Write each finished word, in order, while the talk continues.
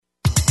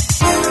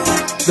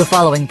The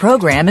following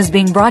program is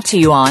being brought to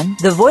you on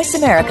the Voice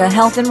America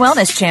Health and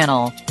Wellness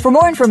Channel. For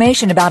more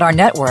information about our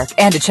network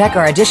and to check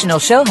our additional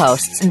show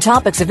hosts and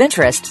topics of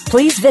interest,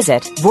 please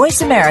visit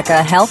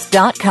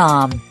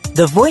voiceamericahealth.com.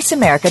 The Voice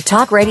America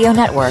Talk Radio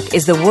Network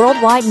is the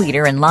worldwide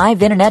leader in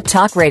live Internet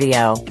talk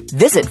radio.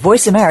 Visit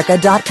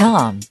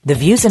voiceamerica.com. The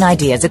views and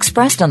ideas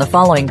expressed on the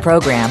following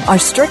program are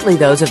strictly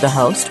those of the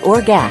host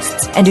or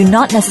guests and do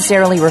not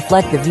necessarily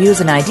reflect the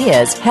views and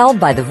ideas held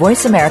by the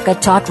Voice America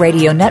Talk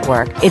Radio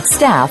Network, its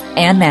staff,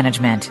 and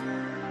management.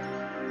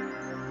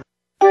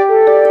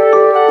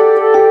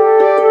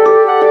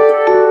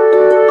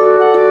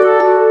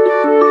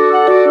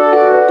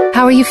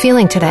 How are you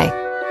feeling today?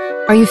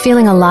 Are you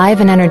feeling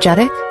alive and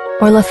energetic?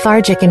 Or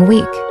lethargic and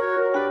weak?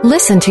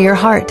 Listen to your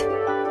heart.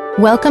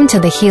 Welcome to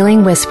the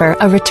Healing Whisper,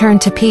 a return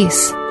to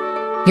peace.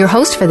 Your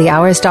host for the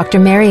hour is Dr.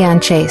 Marianne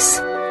Chase.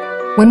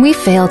 When we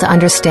fail to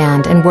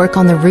understand and work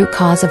on the root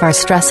cause of our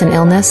stress and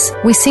illness,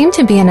 we seem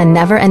to be in a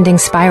never-ending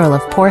spiral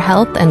of poor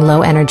health and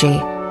low energy.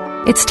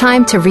 It's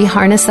time to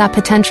reharness that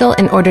potential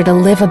in order to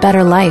live a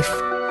better life.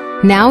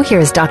 Now, here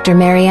is Dr.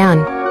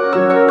 Marianne.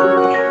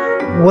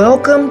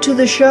 Welcome to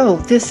the show.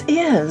 This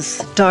is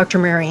Dr.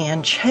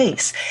 Marianne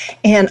Chase,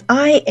 and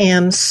I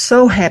am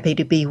so happy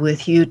to be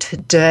with you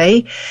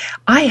today.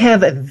 I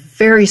have a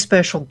very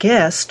special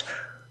guest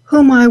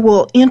whom I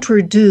will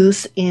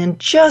introduce in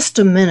just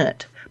a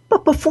minute.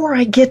 But before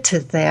I get to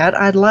that,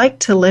 I'd like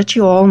to let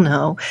you all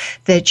know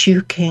that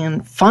you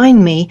can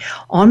find me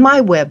on my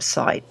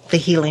website,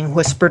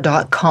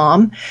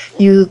 thehealingwhisper.com.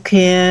 You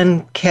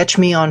can catch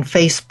me on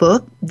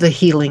Facebook, The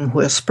Healing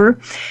Whisper,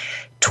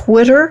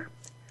 Twitter,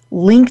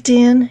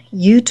 LinkedIn,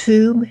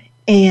 YouTube,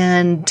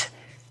 and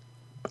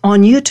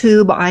on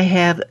YouTube I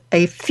have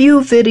a few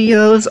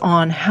videos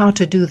on how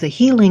to do the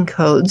healing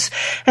codes,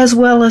 as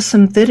well as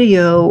some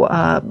video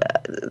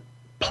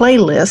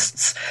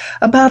playlists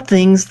about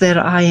things that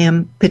I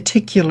am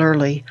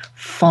particularly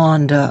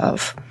fond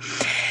of.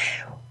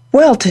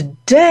 Well,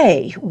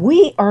 today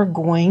we are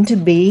going to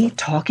be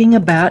talking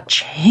about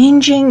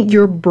changing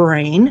your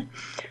brain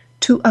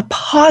to a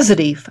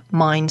positive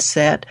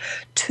mindset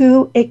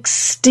to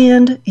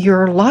extend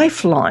your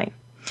lifeline.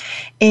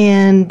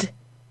 And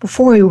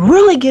before we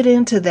really get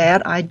into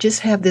that, I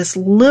just have this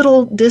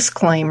little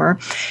disclaimer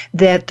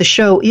that the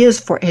show is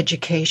for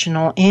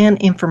educational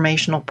and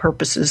informational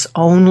purposes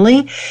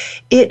only.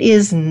 It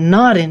is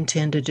not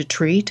intended to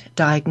treat,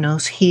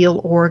 diagnose, heal,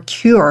 or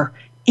cure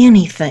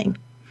anything.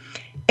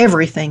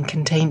 Everything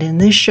contained in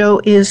this show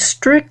is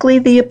strictly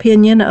the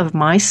opinion of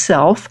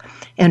myself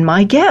and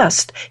my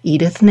guest,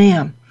 Edith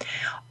Namm.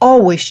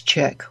 Always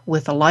check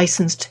with a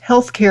licensed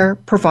healthcare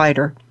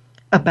provider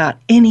about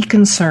any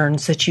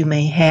concerns that you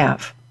may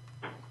have.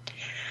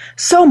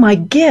 So my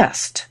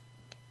guest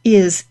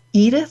is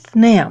Edith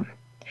Namm.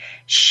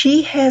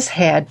 She has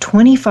had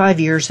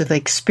 25 years of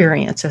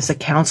experience as a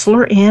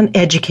counselor and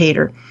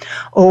educator,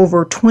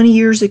 over 20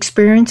 years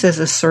experience as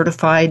a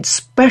certified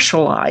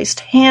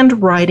specialized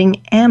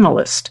handwriting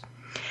analyst.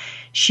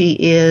 She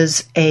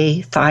is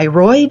a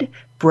thyroid,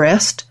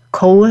 breast,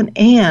 colon,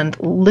 and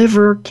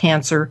liver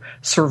cancer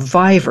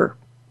survivor.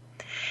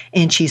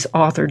 And she's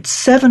authored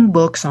 7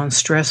 books on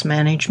stress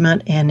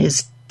management and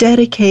is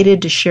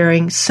dedicated to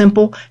sharing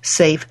simple,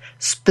 safe,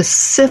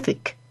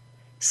 specific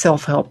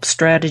self-help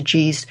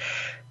strategies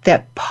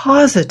that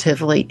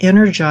positively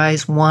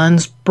energize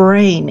one's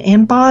brain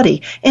and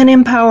body and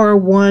empower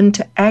one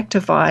to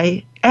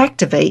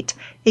activate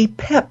a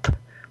PEP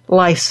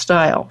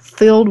lifestyle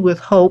filled with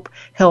hope,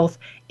 health,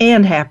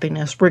 and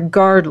happiness,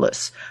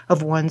 regardless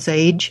of one's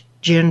age,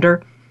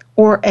 gender,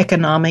 or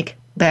economic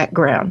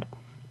background.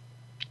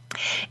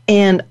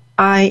 And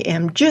I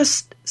am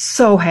just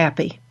so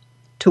happy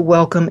to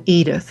welcome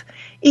Edith.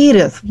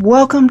 Edith,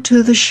 welcome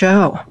to the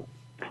show.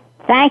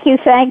 Thank you.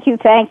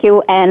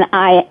 And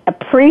I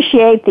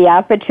appreciate the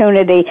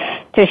opportunity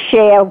to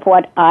share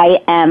what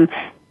I am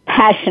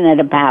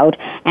passionate about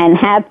and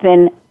have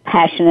been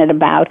passionate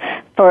about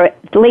for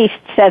at least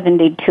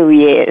 72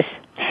 years.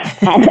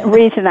 And the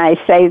reason I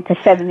say the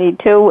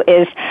 72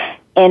 is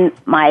in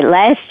my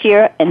last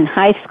year in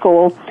high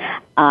school,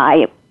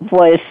 I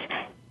was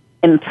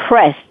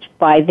impressed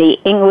by the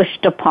English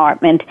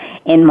department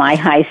in my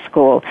high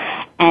school.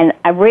 And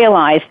I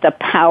realized the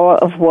power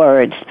of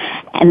words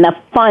and the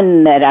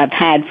fun that I've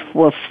had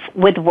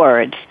with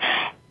words.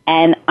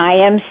 And I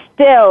am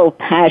still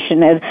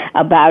passionate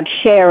about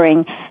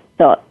sharing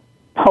the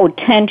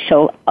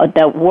potential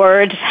that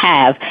words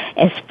have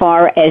as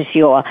far as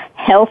your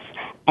health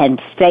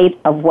and state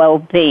of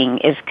well-being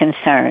is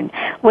concerned,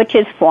 which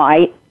is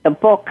why the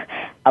book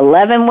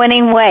 11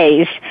 Winning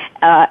Ways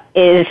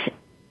is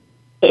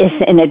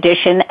in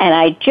addition, and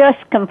I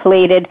just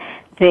completed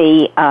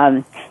the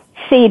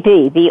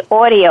CD, the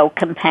audio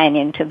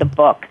companion to the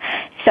book.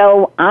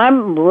 So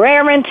I'm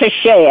raring to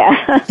share.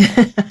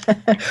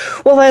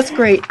 Well, that's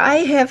great. I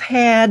have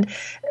had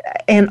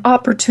an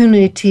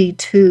opportunity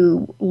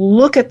to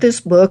look at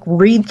this book,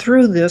 read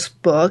through this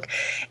book,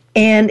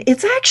 and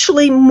it's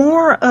actually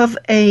more of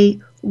a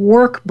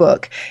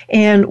workbook.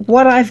 And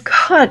what I've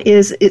got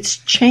is it's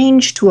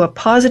changed to a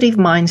positive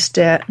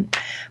mindset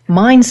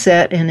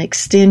and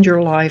extend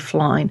your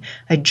lifeline.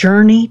 A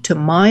journey to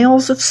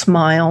miles of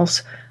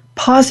smiles,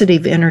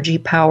 positive energy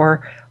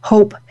power,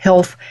 hope,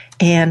 health,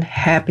 and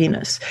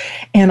happiness.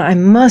 And I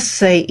must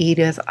say,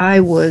 Edith,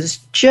 I was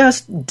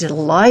just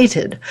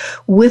delighted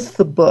with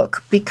the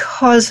book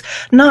because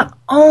not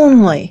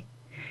only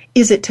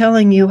is it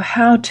telling you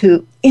how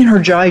to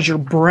energize your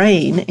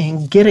brain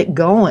and get it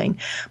going,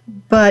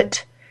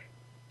 but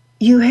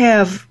you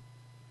have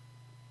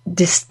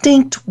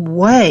distinct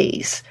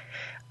ways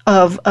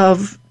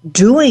of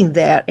doing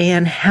that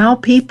and how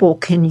people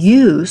can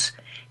use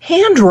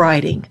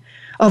handwriting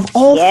of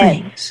all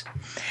things.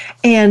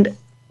 And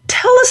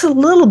tell us a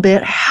little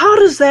bit, how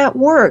does that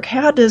work?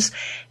 How does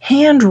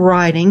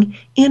handwriting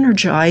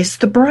energize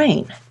the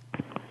brain?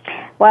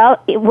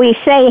 Well, we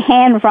say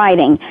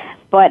handwriting,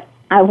 but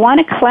I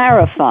want to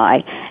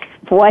clarify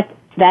what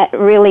that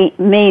really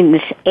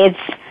means. It's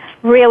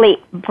really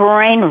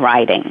brain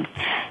writing.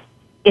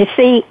 You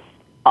see,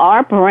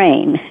 our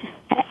brain,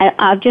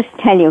 I'll just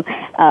tell you,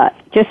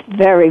 just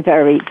very,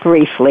 very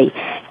briefly,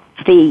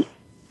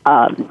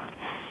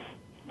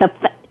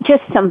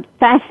 just some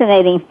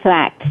fascinating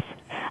facts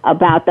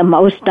about the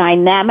most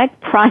dynamic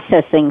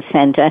processing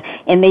center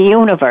in the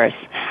universe.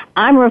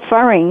 I'm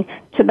referring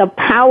to the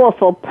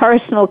powerful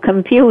personal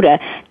computer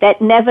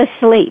that never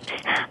sleeps.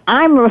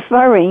 I'm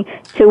referring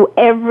to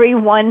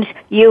everyone's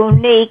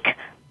unique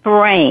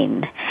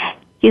brain.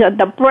 You know,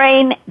 the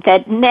brain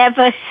that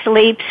never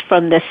sleeps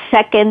from the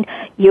second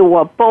you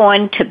were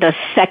born to the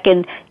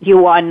second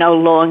you are no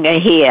longer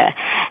here.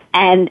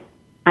 And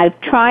I've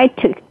tried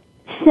to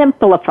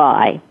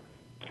simplify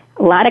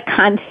a lot of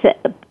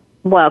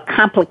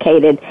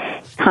complicated,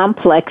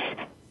 complex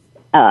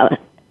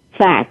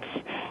facts.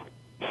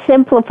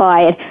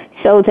 Simplify it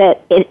so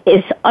that it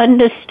is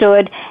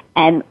understood,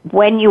 and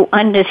when you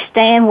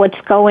understand what's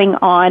going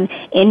on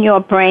in your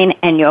brain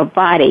and your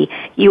body,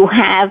 you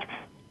have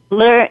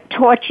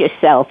taught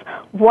yourself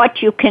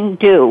what you can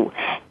do.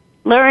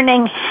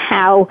 Learning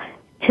how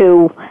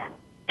to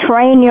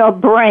train your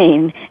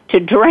brain to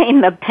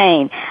drain the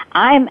pain.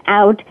 I'm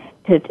out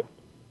to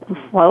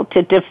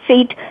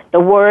defeat the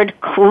word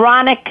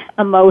chronic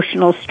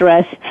emotional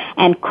stress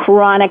and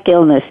chronic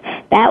illness.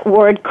 That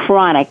word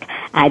chronic,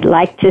 I'd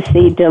like to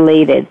see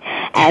deleted.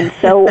 And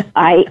so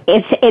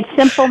it's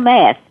simple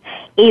math.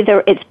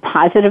 Either it's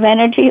positive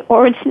energy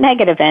or it's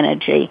negative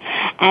energy.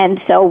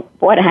 And so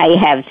what I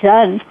have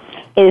done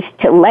is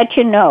to let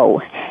you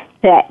know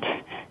that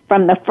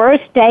from the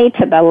first day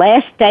to the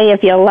last day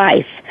of your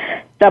life,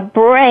 the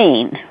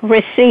brain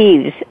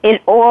receives,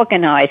 it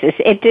organizes,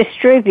 it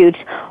distributes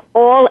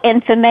all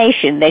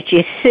information that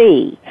you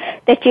see,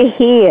 that you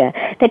hear,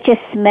 that you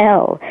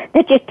smell,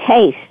 that you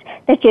taste,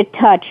 that you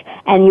touch,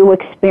 and you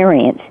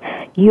experience.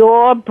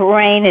 Your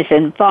brain is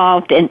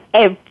involved in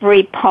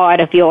every part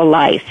of your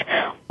life.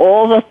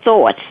 All the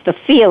thoughts, the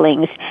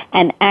feelings,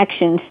 and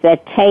actions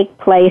that take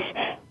place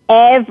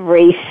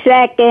every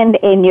second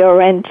in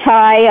your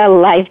entire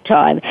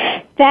lifetime.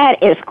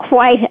 That is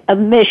quite a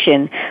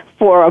mission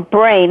for a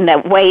brain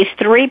that weighs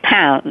 3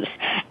 pounds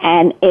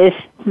and is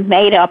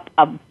made up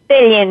of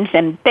billions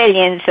and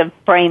billions of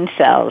brain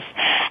cells.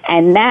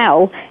 And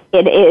now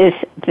it is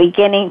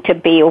beginning to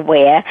be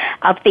aware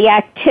of the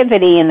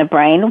activity in the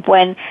brain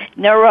when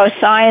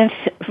neuroscience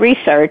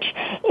research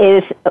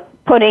is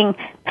putting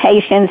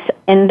patients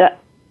in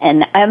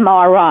an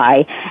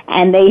MRI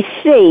and they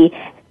see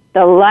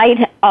the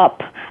light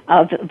up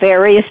of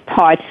various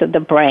parts of the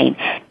brain.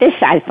 This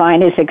I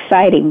find is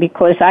exciting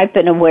because I've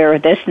been aware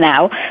of this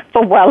now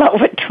for well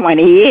over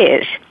 20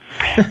 years.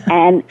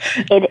 And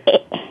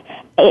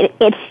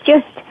it's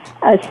just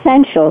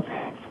essential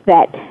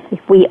that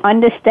we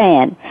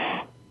understand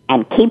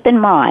and keep in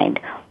mind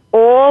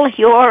all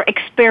your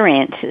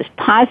experiences,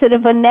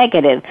 positive or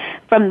negative,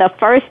 from the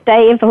first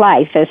day of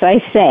life, as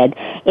I said,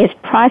 is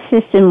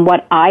processed in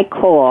what I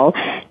call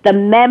the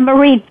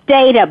memory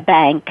data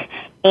bank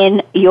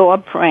in your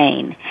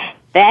brain.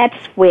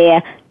 That's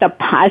where the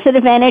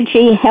Positive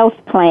Energy Health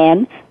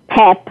Plan,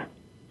 PEP,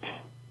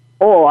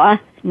 or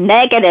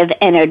Negative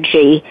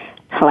Energy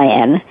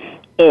Plan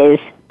is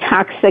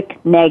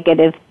Toxic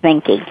Negative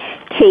Thinking,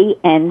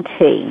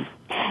 TNT.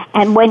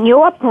 And when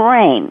your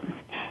brain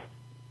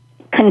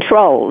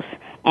controls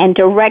and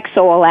directs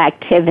all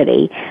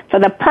activity for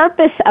the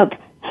purpose of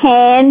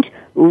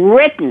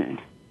handwritten,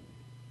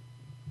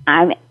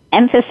 I'm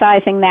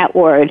emphasizing that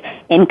word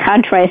in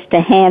contrast to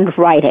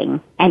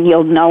handwriting, and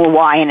you'll know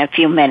why in a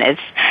few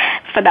minutes.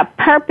 For the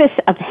purpose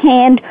of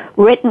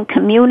handwritten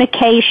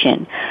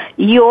communication,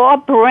 your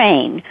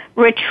brain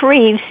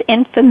retrieves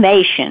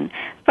information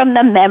from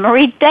the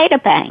memory data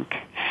bank.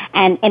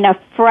 And in a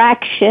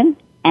fraction,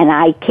 and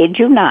I kid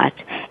you not,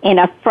 in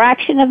a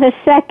fraction of a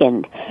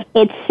second,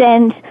 it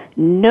sends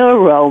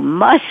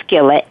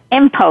neuromuscular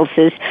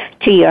impulses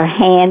to your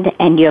hand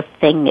and your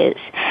fingers.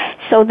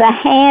 So the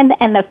hand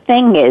and the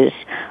fingers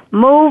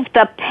move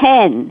the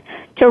pen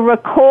to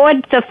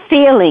record the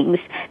feelings,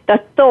 the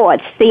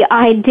thoughts, the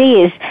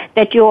ideas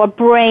that your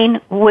brain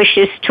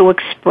wishes to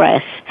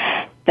express.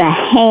 The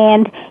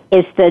hand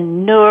is the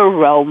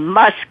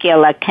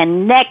neuromuscular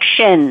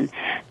connection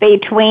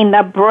between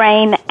the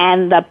brain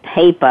and the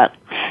paper.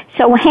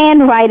 So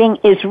handwriting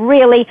is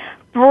really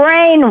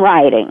brain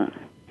writing.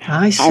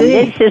 I see. And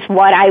this is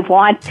what I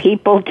want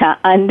people to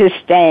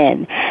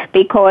understand,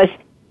 because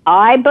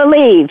I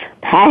believe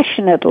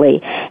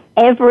passionately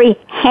every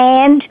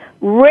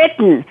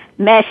handwritten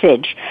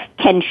message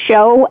can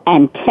show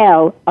and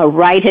tell a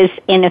writer's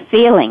inner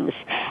feelings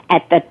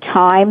at the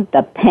time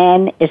the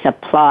pen is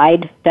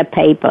applied to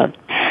paper.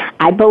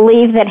 I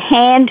believe that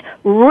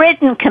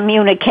handwritten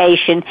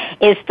communication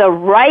is the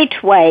right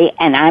way,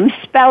 and I'm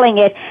spelling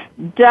it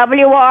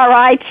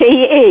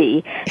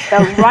W-R-I-T-E,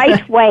 the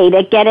right way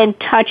to get in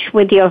touch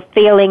with your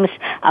feelings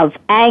of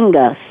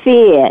anger,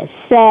 fear,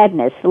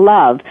 sadness,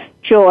 love,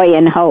 joy,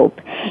 and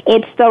hope.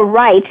 It's the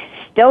right,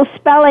 still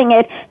spelling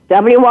it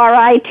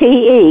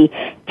W-R-I-T-E,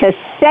 to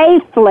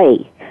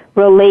safely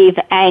relieve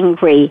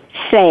angry,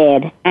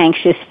 sad,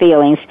 anxious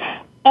feelings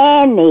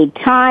any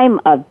time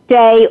of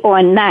day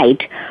or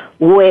night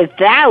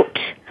without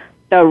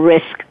the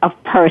risk of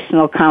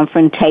personal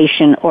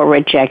confrontation or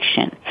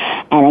rejection.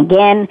 And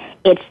again,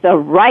 it's the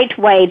right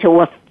way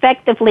to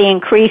effectively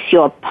increase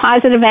your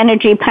positive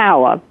energy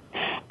power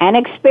and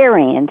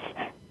experience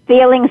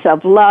feelings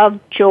of love,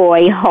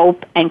 joy,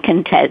 hope, and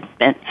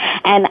contentment.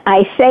 And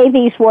I say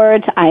these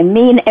words, I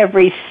mean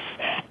every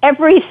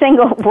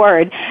single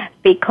word,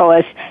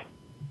 because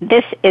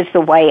this is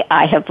the way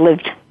I have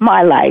lived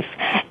my life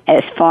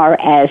as far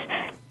as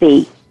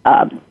the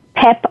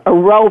pep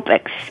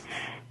aerobics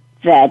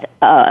that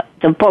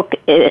the book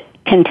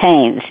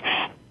contains.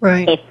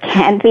 Right. It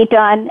can be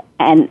done,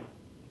 and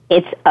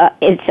it's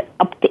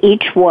up to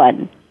each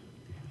one.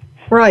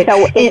 Right.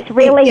 So it's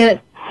really...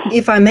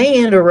 if I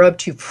may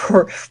interrupt you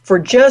for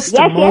just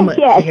a moment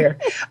here,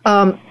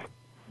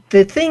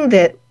 the thing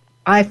that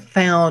I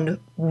found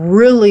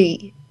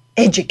really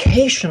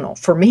educational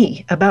for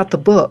me about the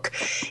book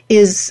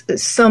is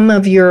some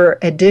of your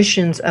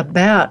additions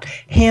about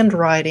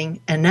handwriting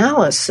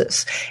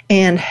analysis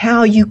and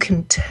how you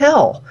can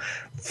tell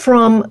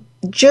from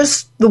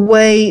just the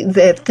way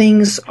that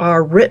things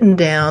are written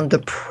down, the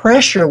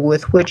pressure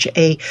with which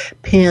a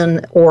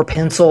pen or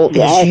pencil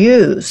is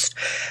used,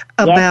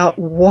 about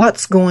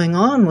what's going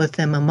on with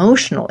them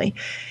emotionally.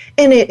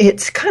 And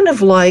it's kind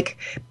of like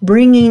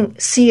bringing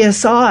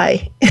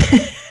CSI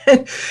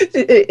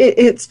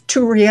it's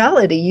to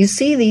reality. You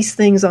see these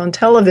things on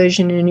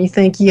television and you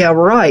think, yeah,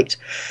 right.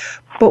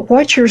 But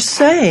what you're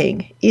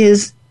saying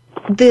is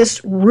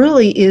this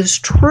really is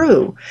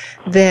true,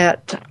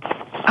 that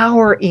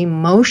our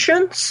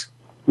emotions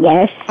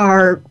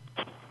are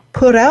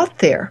put out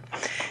there.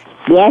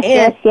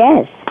 Yes.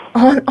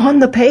 On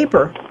the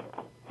paper.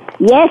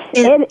 Yes,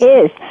 it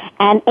is.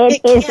 And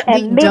it is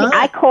immediate.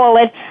 I call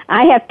it,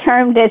 I have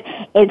termed it,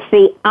 it's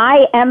the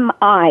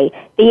IMI,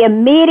 the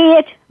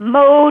immediate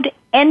mood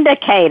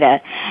indicator.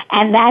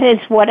 And that is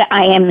what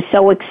I am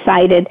so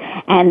excited,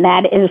 and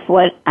that is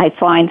what I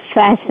find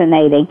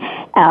fascinating.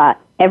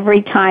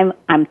 Every time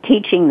I'm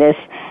teaching this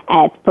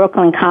at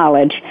Brooklyn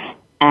College,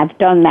 I've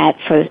done that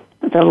for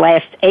the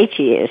last 8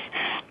 years.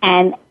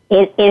 And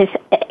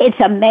it's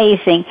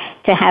amazing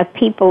to have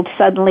people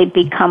suddenly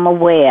become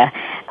aware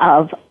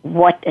of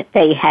what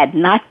they had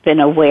not been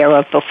aware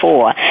of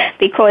before.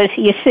 Because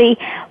you see,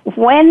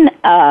 when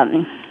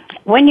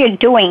you're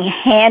doing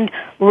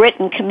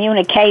handwritten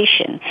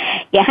communication,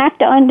 you have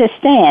to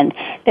understand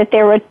that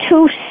there are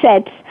two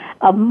sets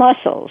of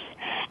muscles.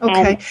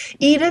 Okay.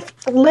 Edith,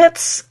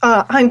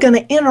 I'm going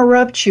to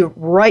interrupt you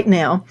right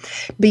now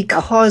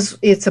because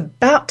it's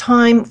about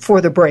time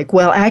for the break.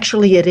 Well,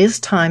 actually, it is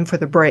time for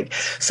the break.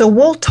 So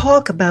we'll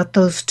talk about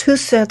those two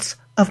sets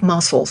of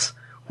muscles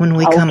when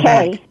we come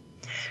back.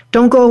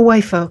 Don't go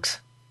away, folks.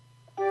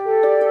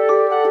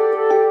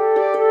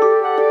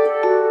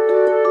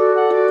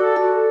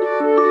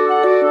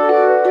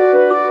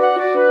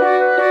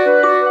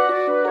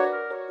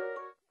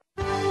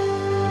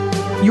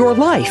 Your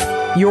life,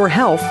 your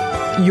health,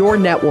 your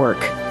network.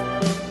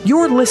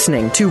 You're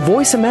listening to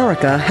Voice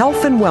America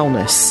Health and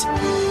Wellness.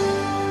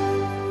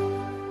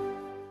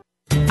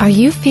 Are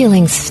you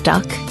feeling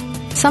stuck?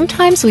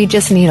 Sometimes we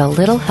just need a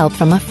little help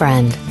from a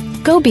friend.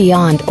 Go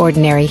beyond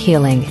ordinary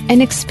healing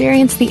and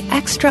experience the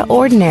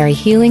extraordinary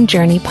healing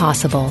journey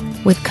possible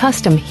with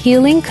custom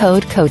Healing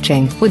Code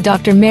coaching with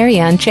Dr.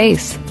 Marianne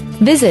Chase.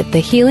 Visit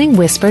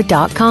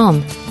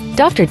thehealingwhisper.com.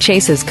 Dr.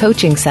 Chase's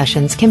coaching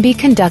sessions can be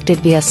conducted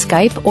via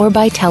Skype or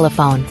by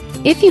telephone.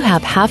 If you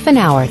have half an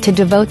hour to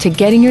devote to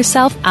getting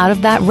yourself out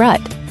of that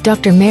rut,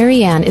 Dr.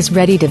 Marianne is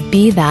ready to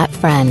be that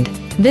friend.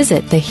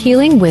 Visit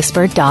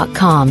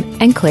thehealingwhisper.com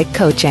and click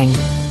coaching.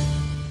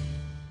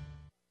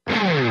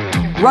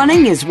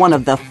 Running is one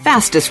of the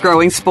fastest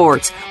growing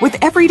sports, with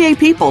everyday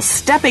people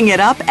stepping it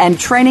up and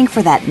training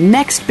for that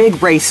next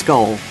big race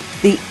goal.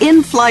 The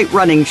In-Flight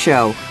Running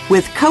Show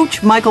with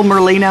Coach Michael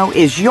Merlino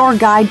is your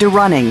guide to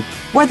running.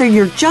 whether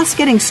you're just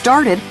getting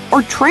started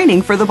or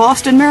training for the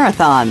Boston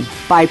Marathon.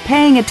 By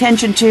paying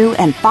attention to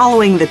and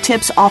following the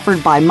tips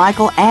offered by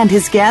Michael and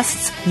his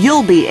guests,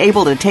 you'll be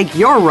able to take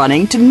your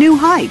running to new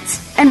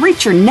heights and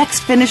reach your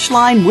next finish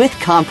line with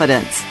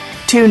confidence.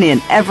 Tune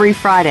in every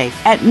Friday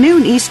at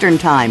noon Eastern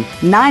Time,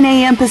 9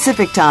 a.m.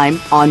 Pacific Time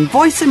on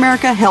Voice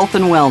America Health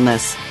and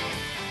Wellness.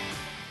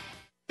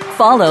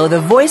 Follow the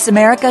Voice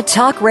America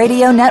Talk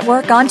Radio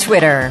Network on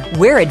Twitter.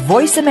 We're at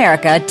Voice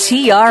America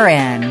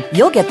TRN.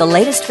 You'll get the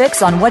latest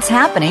fix on what's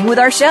happening with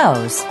our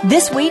shows,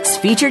 this week's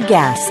featured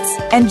guests,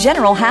 and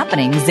general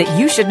happenings that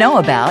you should know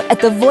about at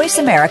the Voice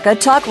America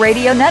Talk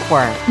Radio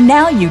Network.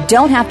 Now you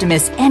don't have to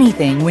miss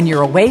anything when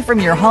you're away from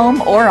your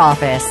home or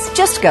office.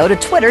 Just go to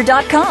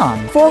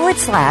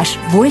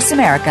twitter.com/Voice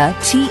America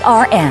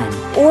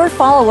TRN or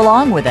follow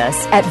along with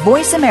us at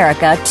Voice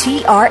America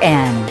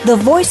TRN, the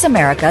Voice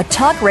America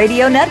Talk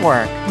Radio Network.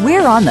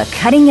 We're on the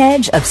cutting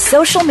edge of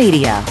social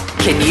media.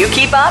 Can you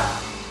keep up?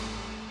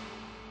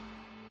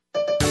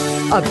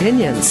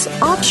 Opinions,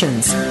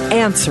 options,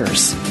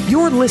 answers.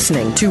 You're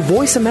listening to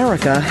Voice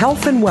America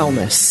Health and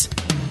Wellness.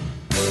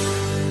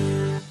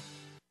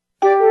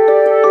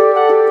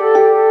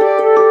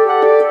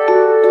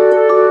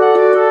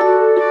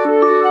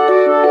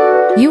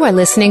 You are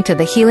listening to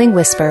The Healing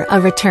Whisper,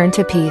 A Return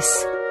to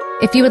Peace.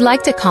 If you would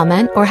like to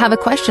comment or have a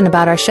question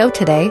about our show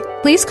today,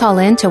 please call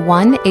in to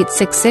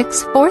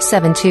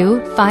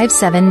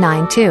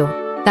 1-866-472-5792.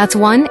 That's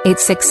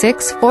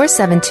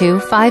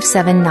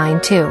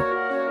 1-866-472-5792.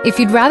 If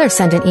you'd rather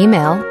send an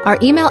email, our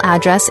email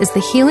address is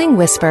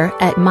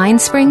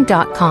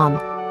thehealingwhisper@mindspring.com.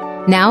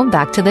 Now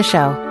back to the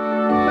show.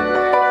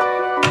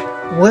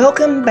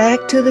 Welcome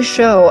back to the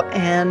show,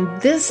 and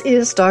this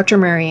is Dr.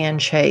 Marianne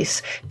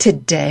Chase.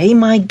 Today,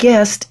 my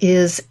guest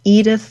is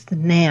Edith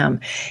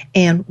Namm,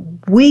 and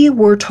we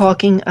were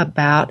talking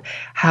about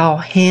how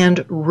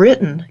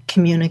handwritten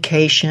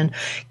communication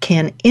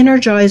can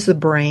energize the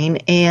brain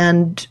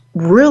and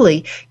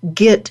really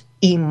get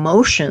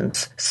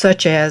emotions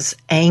such as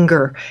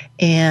anger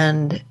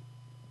and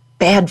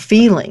bad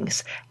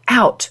feelings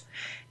out.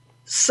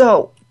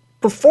 So,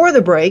 before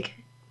the break,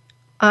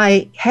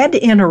 I had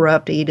to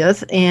interrupt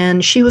Edith,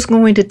 and she was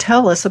going to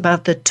tell us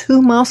about the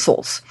two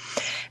muscles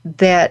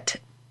that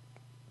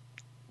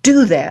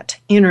do that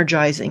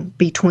energizing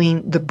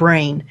between the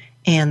brain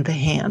and the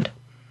hand.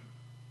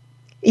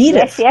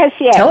 Edith, yes.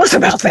 Tell us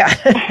about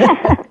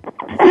that.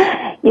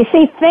 You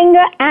see,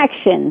 finger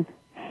action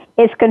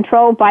is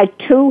controlled by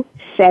two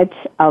sets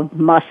of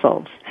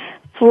muscles,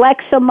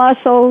 flexor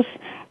muscles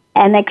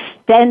and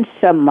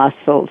extensor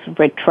muscles,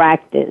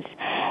 retractors.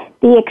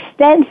 The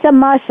extensor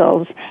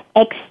muscles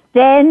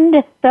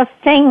extend the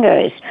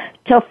fingers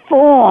to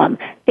form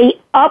the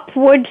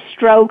upward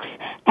strokes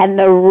and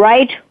the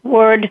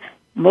rightward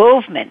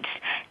movements.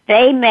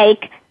 They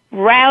make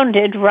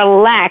rounded,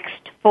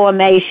 relaxed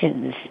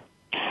formations.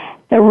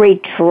 The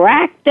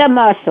retractor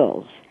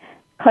muscles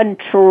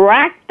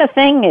contract the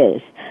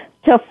fingers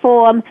to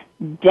form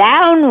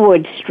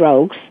downward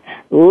strokes,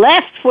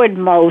 leftward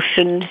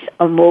motions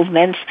or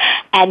movements,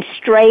 and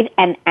straight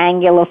and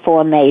angular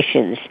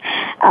formations.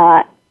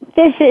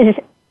 This is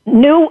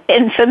new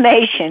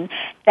information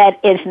that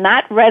is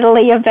not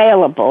readily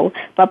available,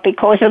 but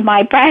because of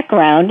my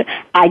background,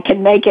 I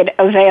can make it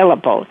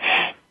available.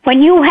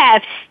 When you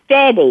have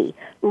steady,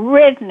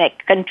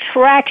 rhythmic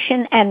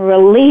contraction and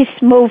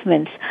release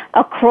movements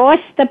across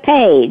the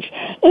page,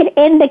 it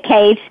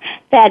indicates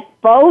that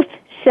both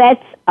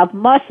sets of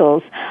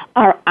muscles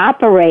are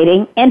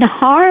operating in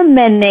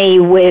harmony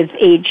with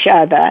each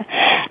other.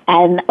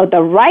 And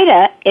the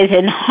writer is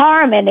in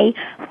harmony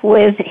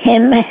with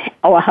him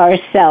or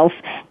herself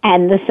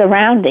and the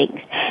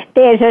surroundings.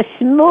 There's a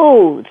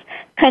smooth,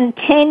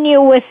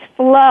 continuous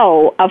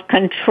flow of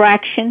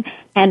contraction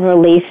and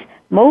release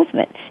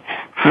movements.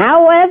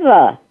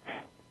 However,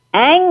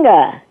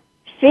 anger,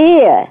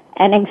 fear,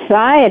 and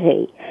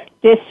anxiety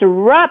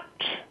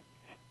disrupt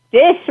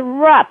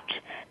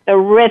the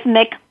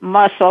rhythmic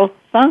muscle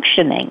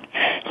functioning.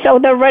 So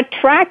the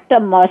retractor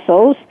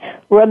muscles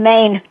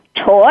remain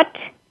taut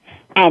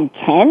and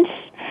tense,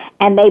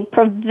 and they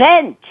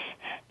prevent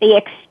the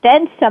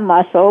extensor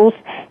muscles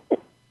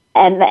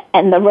and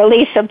the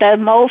release of the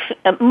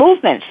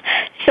movements.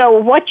 So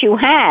what you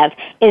have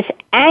is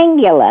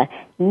angular,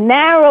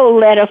 narrow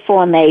letter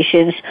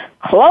formations,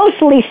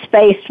 closely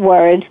spaced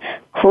words,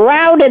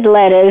 crowded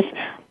letters,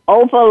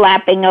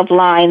 overlapping of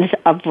lines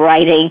of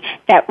writing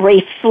that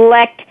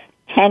reflect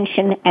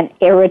tension and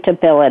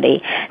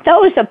irritability.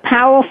 Those are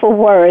powerful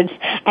words,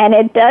 and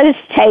it does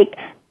take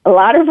a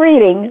lot of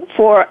reading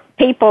for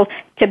people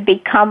to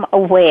become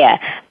aware,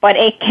 but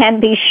it can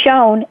be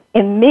shown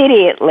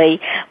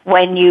immediately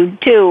when you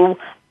do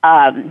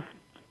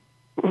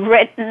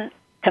written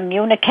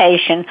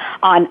communication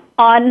on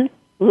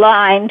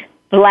unlined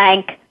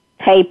blank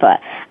paper.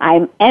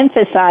 I'm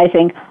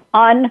emphasizing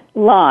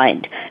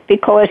unlined,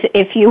 because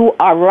if you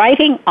are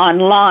writing on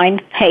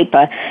lined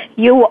paper,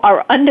 you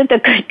are under the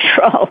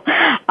control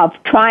of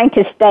trying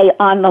to stay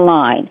on the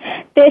line.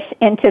 This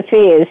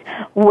interferes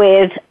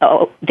with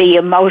the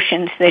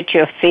emotions that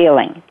you're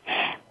feeling.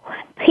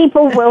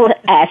 People will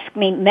ask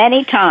me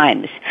many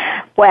times,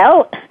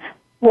 well,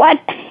 what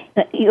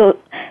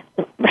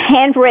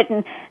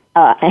handwritten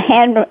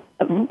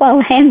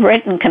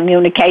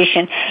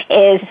communication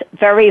is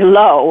very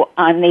low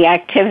on the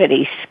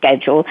activity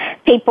schedule.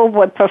 People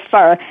would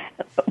prefer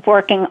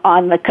working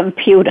on the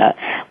computer.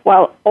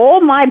 Well,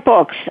 all my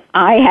books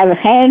I have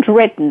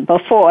handwritten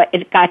before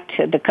it got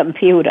to the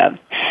computer.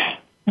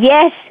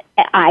 Yes,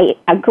 I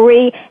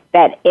agree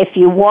that if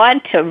you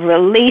want to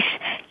release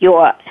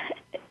your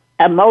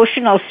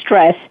emotional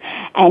stress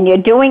and you're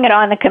doing it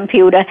on the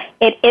computer,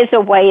 it is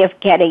a way of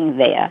getting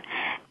there,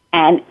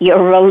 and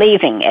you're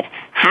relieving it.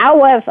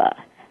 However,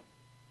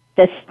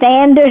 the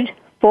standard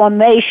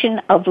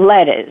formation of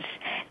letters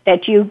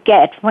that you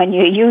get when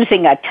you're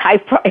using a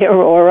typewriter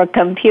or a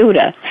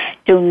computer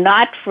do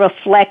not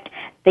reflect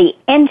the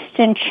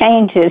instant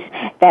changes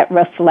that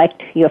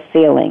reflect your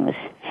feelings.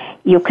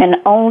 You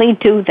can only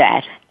do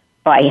that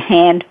by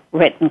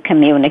handwritten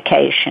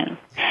communication.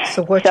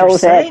 So what you're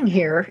saying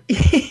here,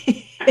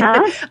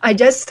 I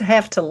just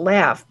have to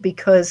laugh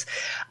because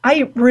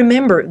I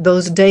remember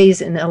those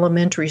days in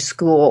elementary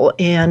school,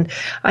 and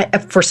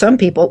for some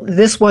people,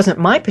 this wasn't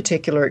my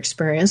particular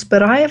experience,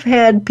 but I have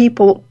had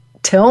people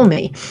tell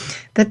me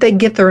that they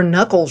get their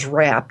knuckles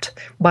rapped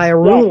by a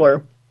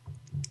ruler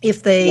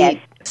if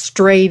they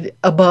strayed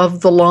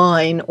above the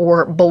line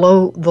or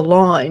below the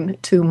line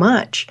too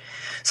much.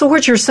 So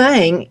what you're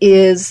saying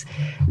is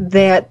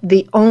that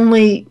the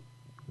only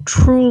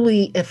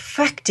truly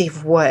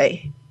effective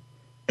way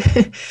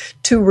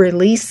to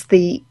release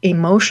the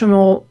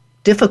emotional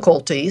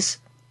difficulties,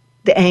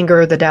 the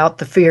anger, the doubt,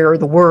 the fear,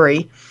 the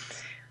worry,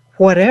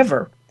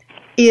 whatever,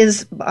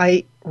 is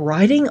by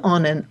writing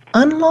on an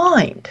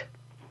unlined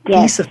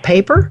piece of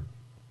paper?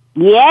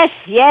 Yes.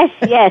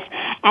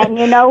 And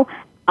you know,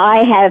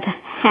 I have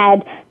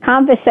had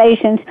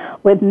conversations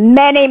with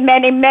many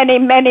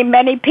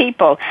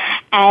people,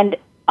 and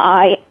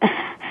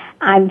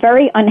I'm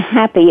very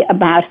unhappy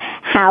about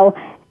how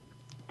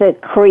the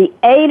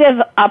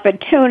creative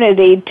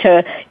opportunity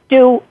to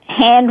do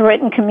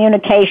handwritten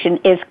communication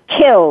is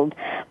killed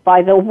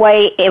by the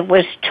way it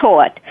was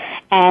taught.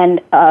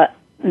 And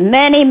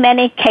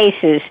many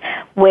cases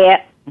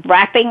where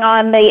rapping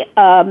on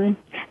the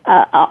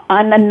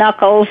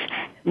knuckles,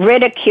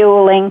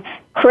 ridiculing,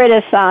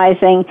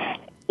 criticizing,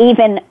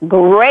 even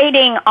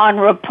grading on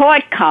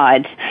report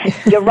cards.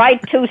 You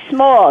write too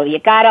small. You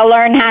got to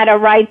learn how to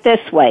write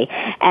this way.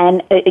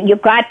 And you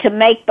got to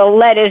make the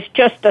letters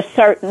just a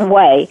certain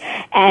way.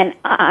 And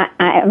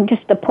I'm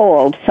just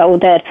appalled. So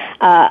that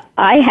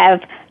I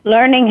have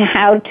learning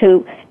how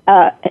to,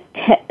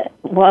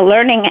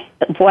 learning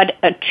what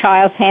a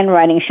child's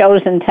handwriting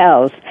shows and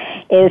tells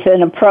is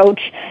an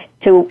approach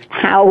to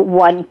how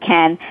one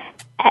can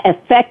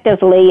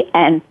effectively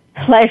and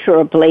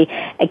pleasurably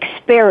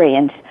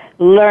experience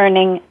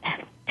learning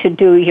to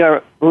do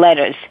your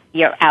letters,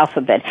 your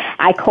alphabet.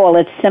 I call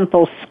it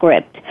simple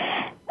script,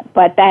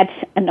 but that's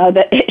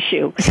another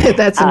issue.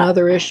 That's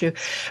another issue.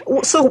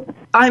 So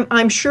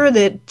I'm sure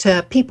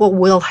that people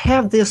will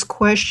have this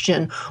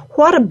question,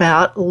 what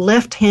about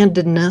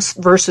left-handedness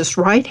versus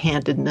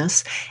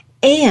right-handedness?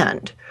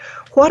 And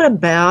what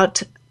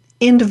about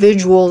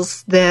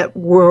individuals that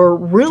were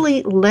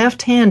really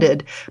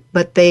left-handed,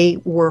 but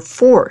they were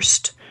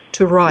forced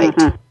to write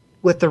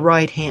with the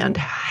right hand?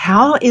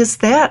 How is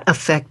that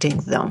affecting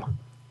them?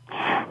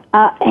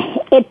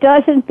 It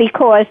doesn't,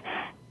 because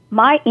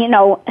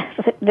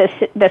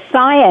the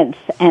science,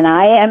 and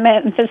I am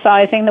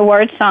emphasizing the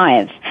word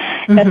science,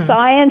 the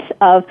science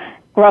of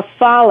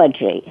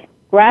graphology,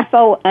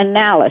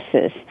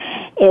 graphoanalysis,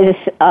 is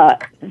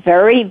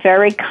very,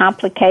 very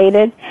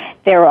complicated.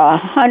 There are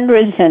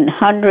hundreds and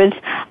hundreds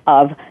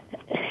of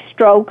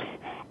strokes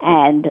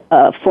and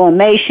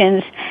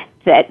formations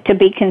that to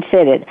be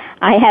considered.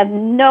 I have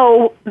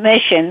no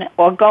mission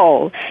or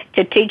goal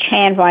to teach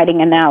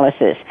handwriting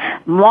analysis.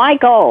 My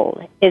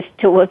goal is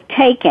to have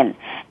taken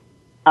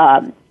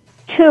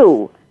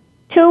two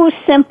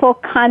simple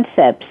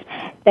concepts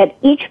that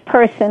each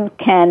person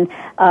can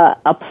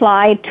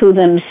apply to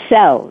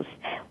themselves,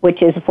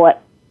 which is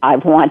what I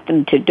want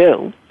them to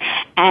do.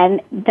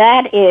 And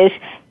that is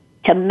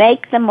to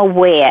make them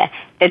aware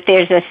that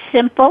there's a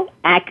simple,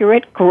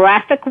 accurate,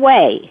 graphic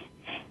way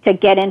to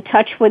get in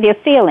touch with your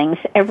feelings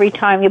every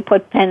time you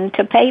put pen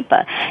to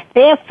paper.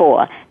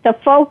 Therefore, the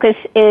focus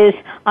is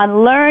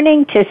on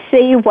learning to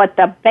see what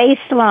the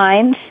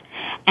baselines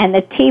and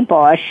the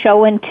T-bars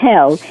show and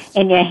tell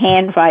in your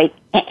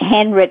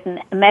handwritten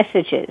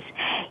messages.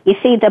 You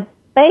see, the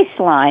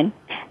baseline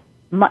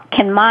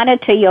can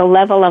monitor your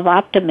level of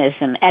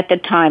optimism at the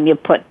time you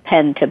put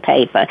pen to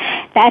paper.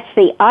 That's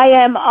the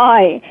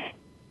IMI,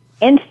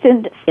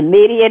 instant,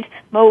 immediate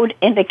mood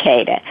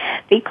indicator,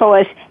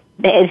 because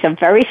there is a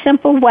very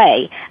simple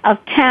way of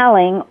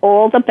tallying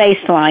all the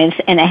baselines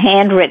in a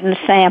handwritten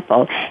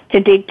sample to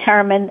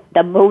determine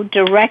the mood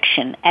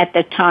direction at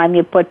the time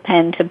you put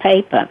pen to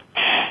paper.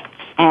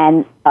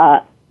 And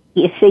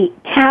you see,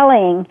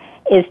 tallying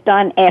is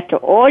done after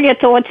all your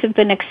thoughts have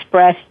been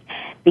expressed,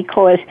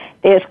 because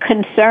there's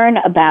concern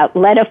about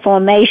letter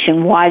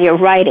formation while you're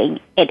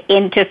writing. It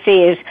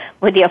interferes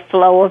with your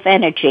flow of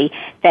energy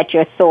that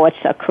your thoughts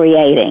are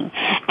creating.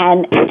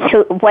 And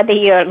whether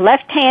you're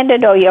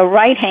left-handed or you're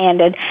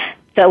right-handed,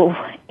 so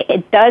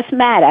it does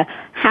matter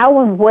how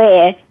and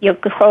where you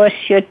cross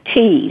your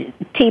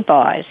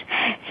T-bars.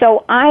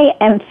 So I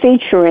am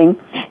featuring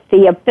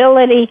the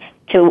ability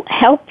to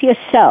help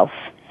yourself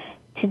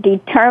to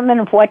determine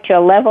what your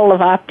level of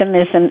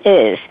optimism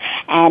is.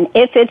 And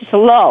if it's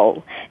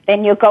low,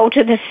 then you go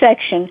to the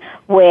section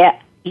where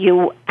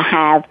you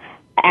have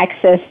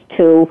access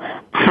to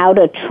how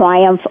to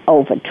triumph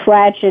over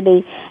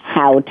tragedy,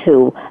 how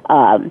to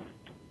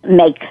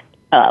make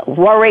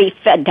worry,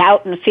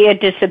 doubt, and fear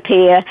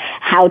disappear,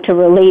 how to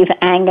relieve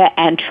anger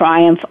and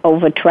triumph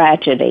over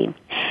tragedy.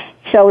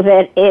 So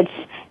that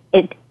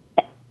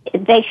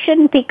they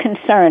shouldn't be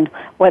concerned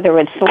whether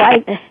it's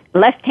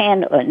left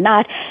hand or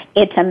not.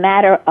 It's a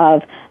matter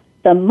of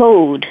the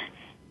mood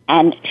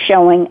and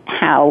showing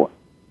how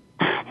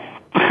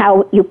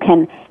you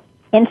can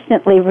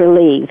instantly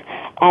relieve.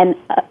 And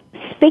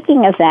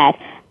speaking of that,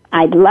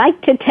 I'd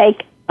like to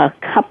take a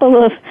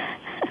couple of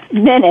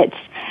minutes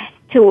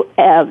to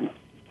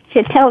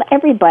tell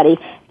everybody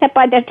that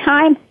by the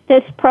time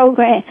this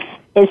program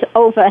is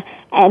over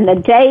and the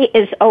day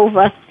is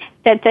over,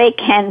 that they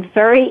can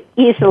very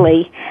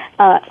easily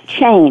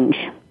change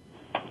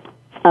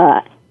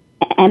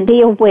and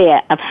be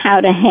aware of how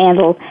to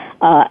handle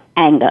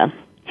anger,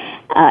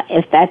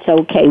 if that's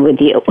okay with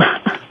you.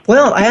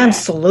 Well,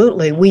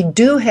 absolutely. We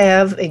do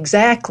have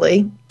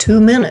exactly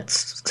 2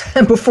 minutes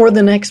before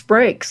the next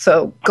break,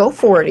 so go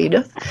for it,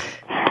 Edith.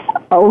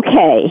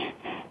 Okay.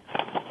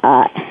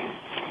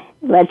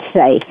 Let's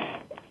say,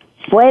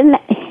 when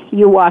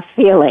you are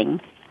feeling,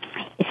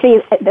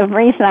 see, the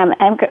reason I'm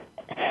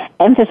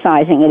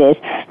emphasizing it is,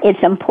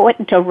 it's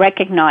important to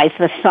recognize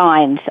the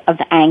signs of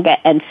anger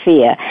and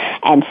fear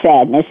and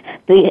sadness,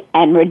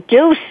 and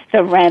reduce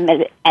the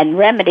remedy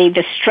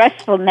the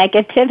stressful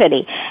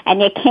negativity.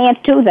 And you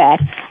can't do that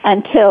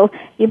until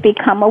you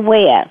become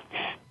aware.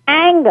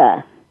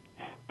 Anger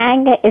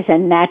is a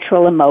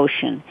natural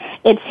emotion.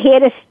 It's here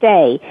to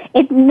stay.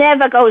 It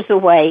never goes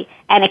away,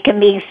 and it can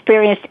be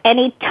experienced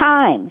any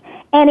time,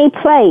 any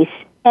place,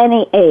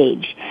 any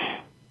age.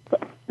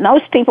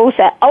 Most people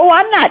say, oh,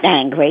 I'm not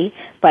angry,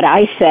 but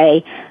I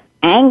say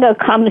anger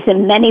comes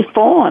in many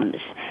forms,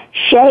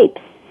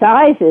 shapes,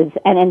 sizes,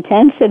 and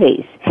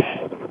intensities.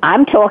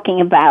 I'm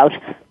talking about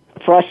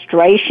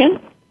frustration,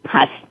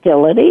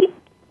 hostility,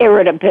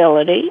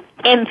 irritability,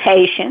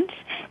 impatience,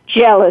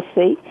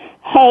 jealousy,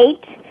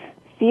 hate,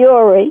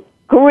 fury,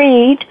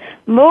 greed,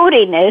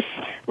 moodiness,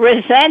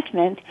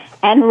 resentment,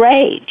 and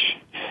rage.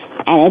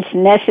 And it's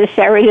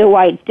necessary to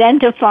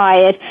identify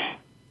it,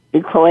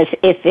 because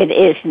if it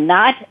is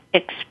not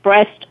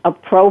expressed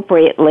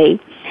appropriately,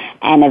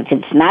 and if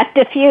it's not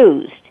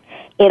diffused,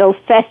 it'll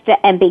fester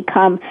and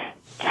become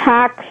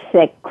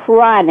toxic,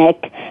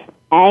 chronic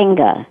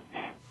anger.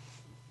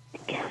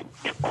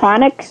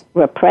 Chronic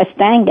repressed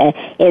anger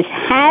is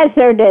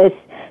hazardous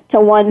to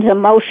one's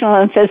emotional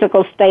and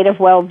physical state of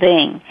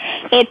well-being.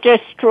 It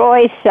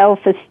destroys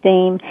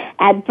self-esteem,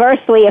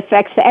 adversely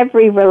affects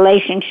every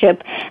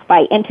relationship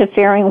by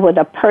interfering with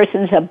a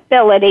person's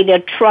ability to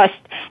trust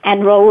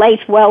and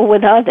relate well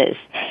with others.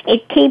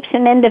 It keeps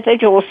an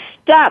individual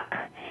stuck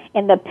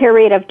in the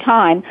period of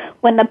time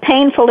when the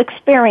painful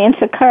experience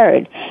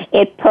occurred.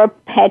 It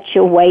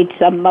perpetuates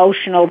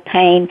emotional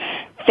pain,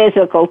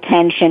 physical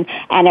tension,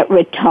 and it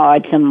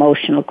retards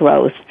emotional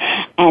growth.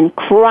 And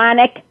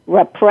chronic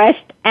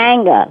repressed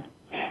anger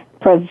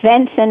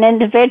prevents an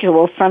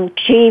individual from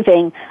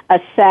achieving a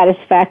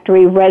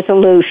satisfactory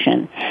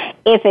resolution.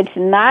 If it's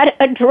not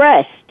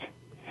addressed,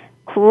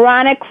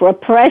 chronic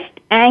repressed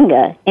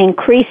anger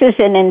increases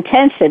in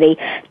intensity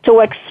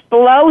to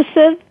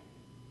explosive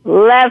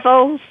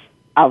levels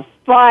of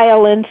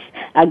violence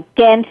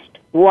against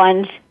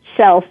one's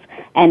self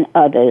and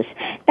others.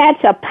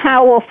 That's a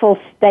powerful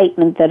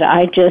statement that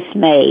I just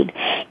made.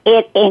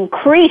 It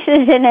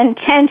increases in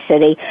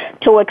intensity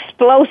to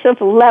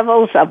explosive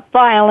levels of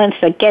violence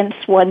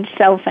against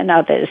oneself and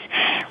others.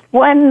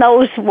 When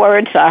those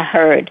words are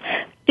heard,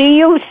 do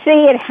you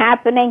see it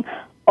happening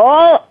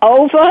all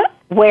over,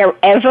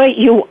 wherever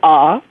you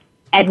are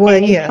at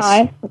any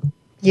time?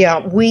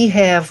 Yeah, we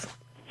have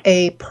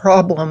a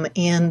problem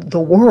in the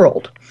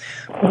world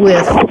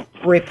with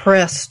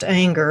repressed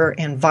anger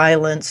and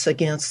violence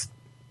against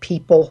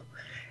people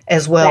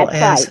as well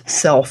as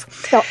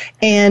self.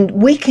 And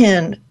we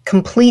can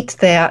complete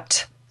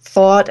that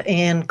thought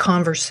and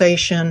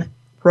conversation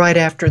right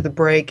after the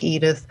break,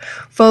 Edith.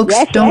 Folks,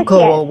 don't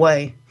go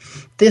away.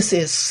 This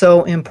is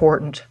so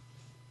important.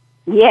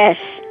 Yes.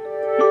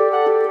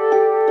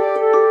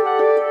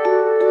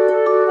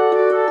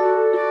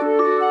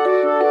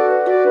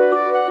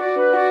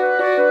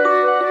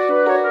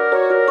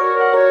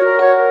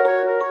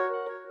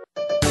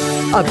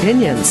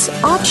 Opinions,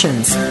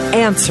 options,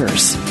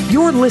 answers.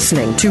 You're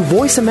listening to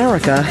Voice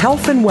America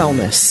Health and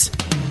Wellness.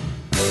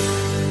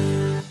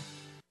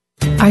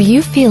 Are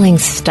you feeling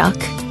stuck?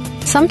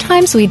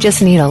 Sometimes we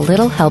just need a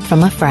little help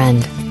from a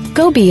friend.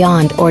 Go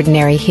beyond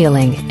ordinary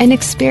healing and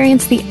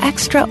experience the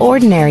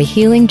extraordinary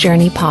healing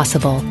journey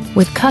possible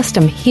with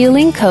custom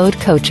Healing Code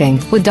Coaching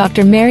with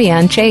Dr.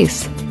 Marianne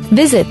Chase.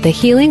 Visit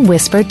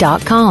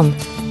thehealingwhisper.com.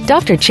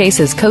 Dr.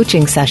 Chase's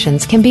coaching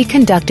sessions can be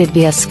conducted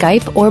via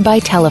Skype or by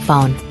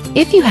telephone.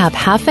 If you have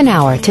half an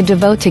hour to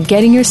devote to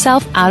getting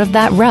yourself out of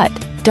that rut,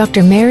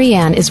 Dr.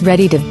 Marianne is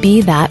ready to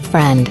be that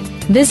friend.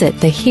 Visit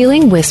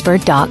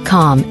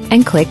thehealingwhisper.com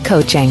and click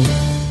coaching.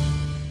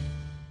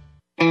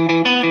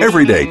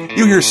 Every day,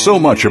 you hear so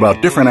much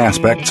about different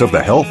aspects of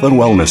the health and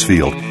wellness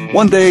field.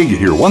 One day, you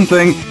hear one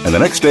thing, and the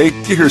next day,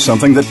 you hear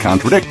something that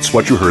contradicts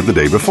what you heard the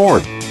day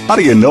before. How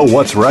do you know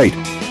what's right?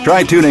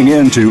 Try tuning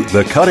in to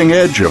The Cutting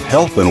Edge of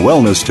Health and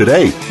Wellness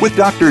today with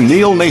Dr.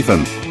 Neil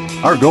Nathan.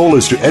 Our goal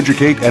is to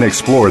educate and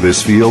explore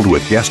this field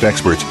with guest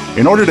experts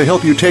in order to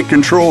help you take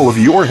control of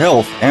your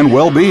health and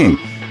well-being.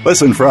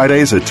 Listen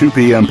Fridays at 2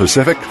 p.m.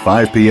 Pacific,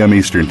 5 p.m.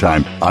 Eastern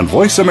Time on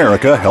Voice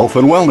America Health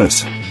and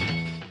Wellness.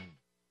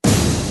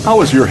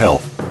 How is your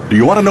health? Do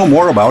you want to know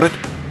more about it?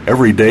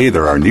 Every day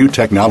there are new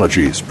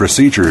technologies,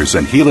 procedures,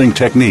 and healing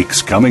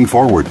techniques coming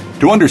forward.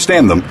 To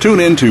understand them, tune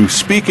in to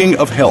Speaking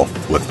of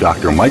Health with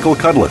Dr. Michael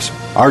Cudlis.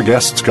 Our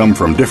guests come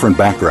from different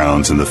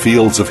backgrounds in the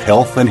fields of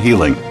health and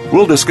healing.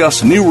 We'll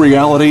discuss new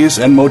realities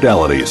and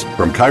modalities,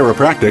 from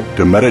chiropractic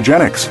to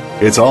metagenics.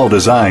 It's all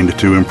designed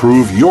to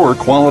improve your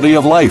quality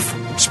of life.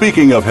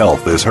 Speaking of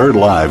Health is heard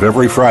live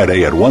every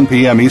Friday at 1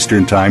 p.m.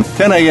 Eastern Time,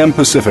 10 a.m.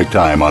 Pacific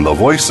Time on the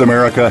Voice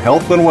America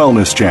Health and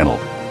Wellness Channel.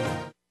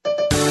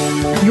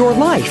 Your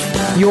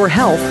life, your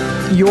health,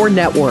 your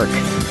network.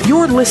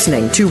 You're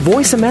listening to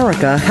Voice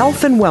America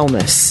Health and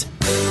Wellness.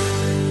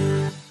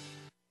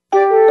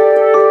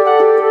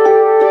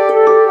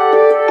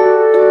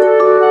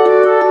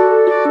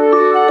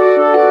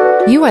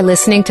 You are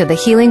listening to The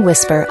Healing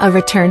Whisper, A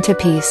Return to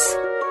Peace.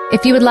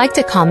 If you would like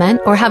to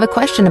comment or have a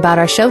question about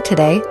our show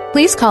today,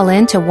 please call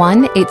in to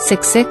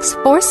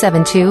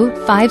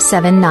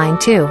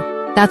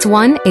 1-866-472-5792. That's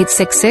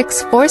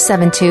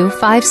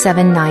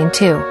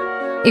 1-866-472-5792.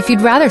 If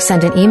you'd rather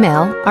send an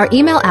email, our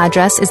email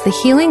address is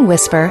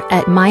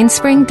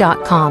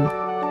thehealingwhisper@mindspring.com.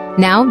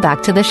 Now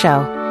back to the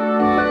show.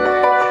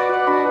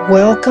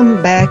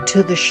 Welcome back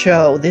to the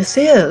show. This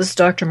is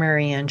Dr.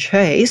 Marianne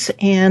Chase,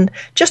 and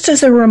just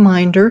as a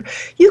reminder,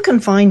 you can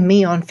find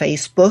me on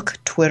Facebook,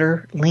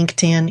 Twitter,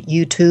 LinkedIn,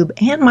 YouTube,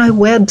 and my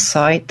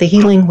website,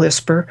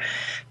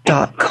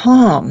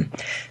 thehealingwhisper.com.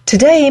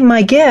 Today,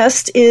 my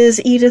guest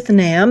is Edith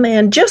Namm,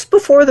 and just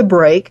before the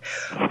break,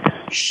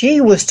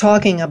 she was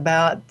talking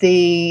about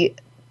the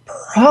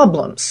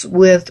problems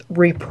with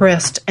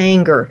repressed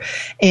anger,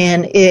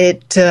 and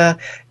it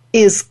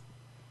is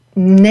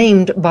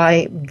named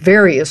by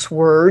various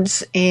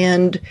words,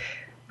 and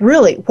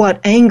really what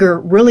anger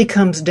really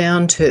comes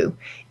down to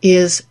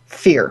is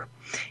fear.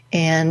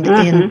 And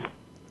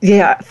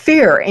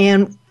fear.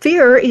 And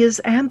fear is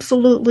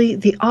absolutely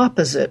the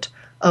opposite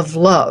of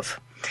love.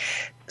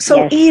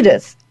 So, yes.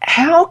 Edith,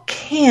 how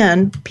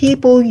can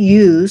people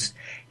use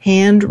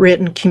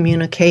handwritten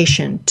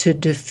communication to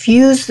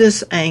diffuse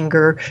this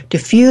anger,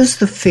 diffuse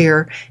the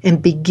fear,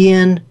 and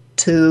begin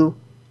to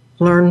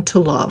learn to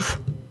love?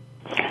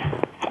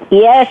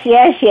 Yes.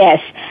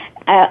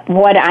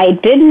 What I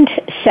didn't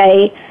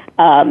say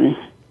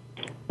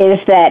is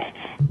that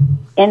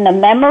in the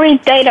memory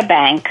data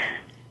bank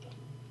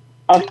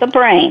of the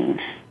brain,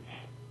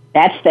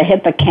 that's the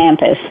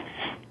hippocampus,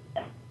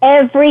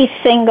 every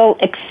single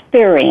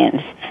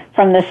experience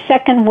from the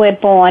second we're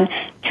born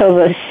till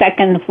the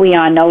second we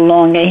are no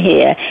longer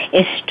here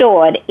is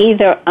stored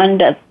either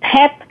under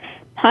PEP,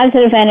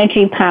 positive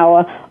energy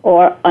power,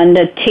 or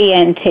under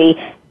TNT,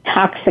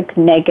 toxic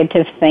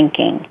negative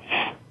thinking.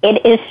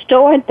 It is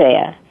stored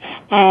there.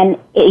 And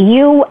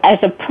you,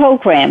 as a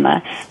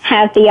programmer,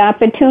 have the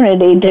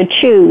opportunity to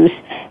choose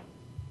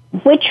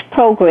which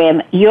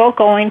program you're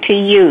going to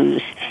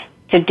use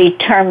to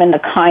determine the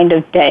kind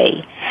of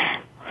day,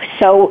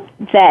 so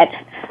that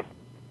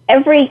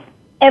every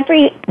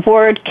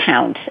word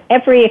counts,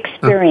 every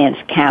experience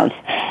counts,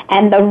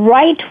 and the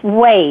right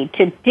way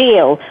to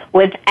deal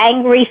with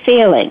angry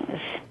feelings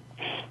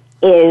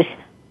is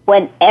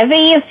whenever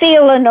you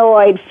feel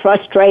annoyed,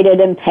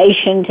 frustrated,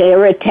 impatient,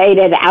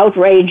 irritated,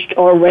 outraged,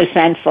 or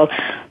resentful,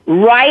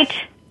 write,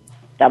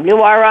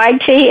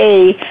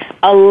 W-R-I-T-E,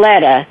 a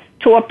letter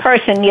to a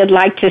person you'd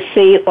like to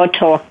see or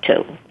talk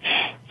to.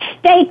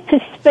 State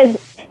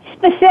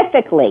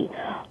specifically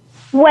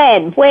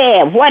when,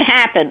 where, what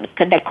happened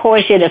that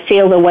caused you to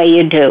feel the way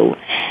you do.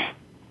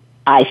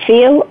 I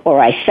feel,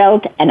 or I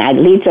felt, and I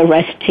leave the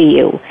rest to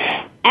you.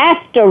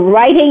 After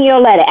writing your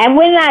letter, and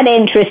we're not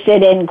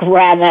interested in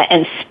grammar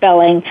and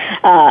spelling,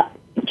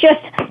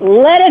 just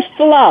let it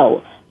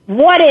flow.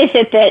 What is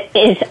it that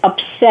is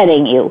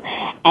upsetting you?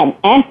 And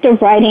after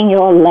writing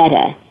your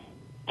letter,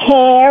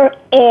 tear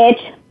it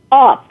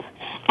up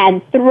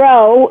and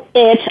throw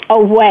it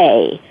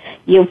away.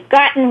 You've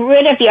gotten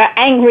rid of your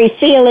angry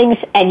feelings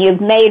and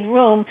you've made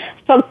room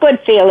for good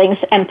feelings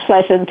and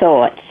pleasant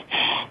thoughts.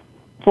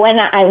 When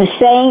I'm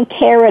saying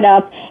tear it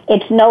up,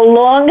 it's no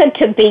longer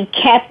to be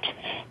kept.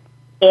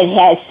 It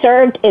has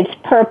served its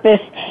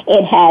purpose.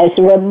 It has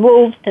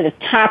removed the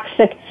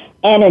toxic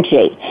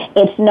energy.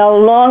 It's no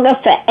longer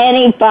for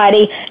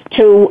anybody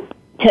to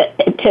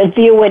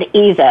view it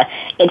either.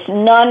 It's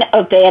none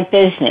of their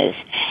business.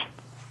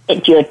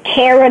 You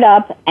tear it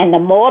up, and the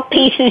more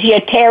pieces you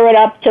tear it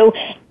up to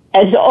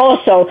is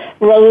also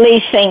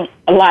releasing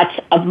lots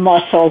of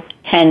muscle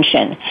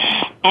tension.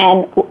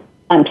 And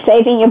I'm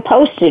saving your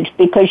postage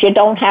because you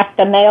don't have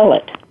to mail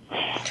it.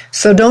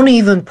 So don't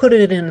even put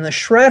it in the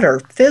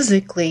shredder.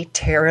 Physically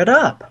tear it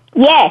up.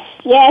 Yes.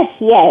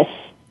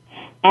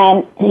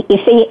 And you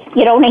see,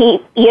 you don't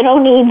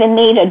even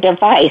need a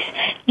device.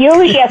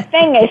 Use your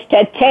fingers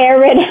to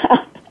tear it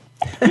up.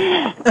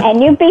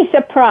 And you'd be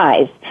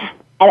surprised.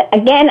 And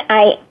again,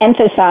 I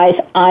emphasize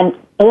on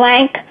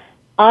blank,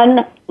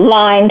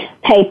 unlined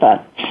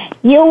paper.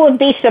 You will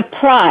be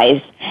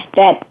surprised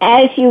that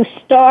as you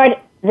start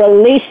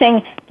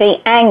releasing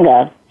the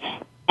anger,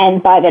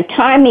 and by the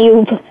time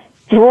you've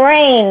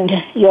drained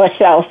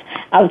yourself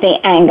of the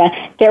anger,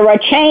 there are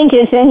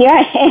changes in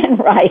your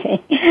handwriting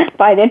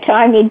by the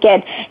time you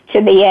get to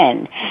the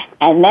end.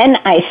 And then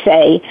I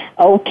say,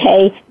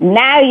 okay,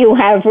 now you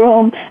have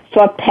room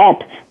for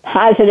PEP,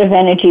 positive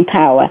energy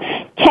power.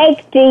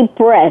 Take deep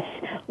breaths,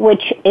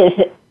 which is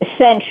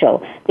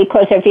essential,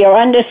 because if you're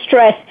under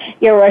stress,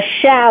 you're a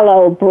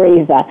shallow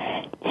breather.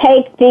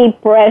 Take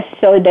deep breaths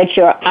so that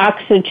you're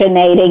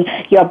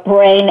oxygenating your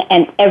brain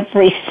and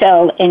every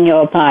cell in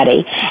your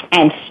body,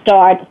 and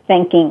start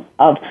thinking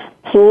of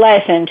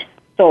pleasant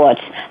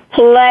thoughts,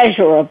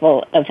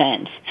 pleasurable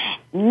events.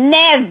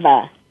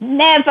 Never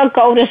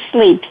go to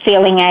sleep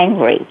feeling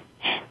angry,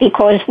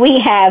 because we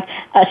have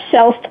a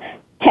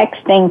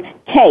self-texting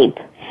tape.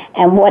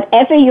 And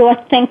whatever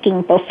you're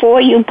thinking before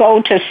you go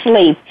to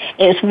sleep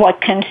is what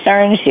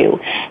concerns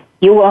you.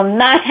 You will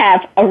not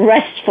have a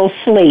restful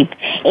sleep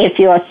if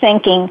you're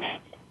thinking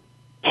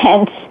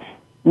tense,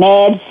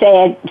 mad,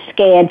 sad,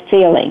 scared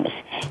feelings.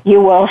 You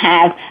will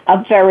have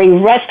a very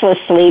restless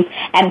sleep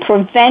and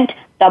prevent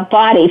the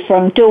body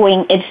from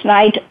doing its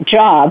night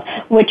job,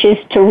 which is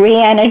to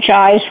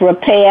re-energize,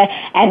 repair,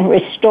 and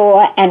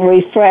restore and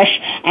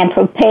refresh and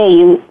prepare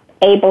you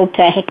able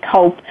to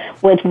cope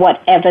with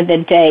whatever the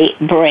day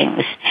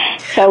brings.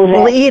 So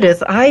well,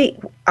 Edith, I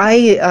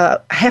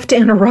have to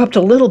interrupt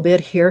a little bit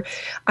here.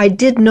 I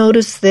did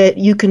notice that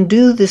you can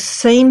do the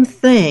same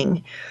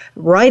thing.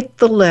 Write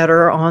the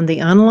letter on the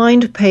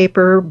unlined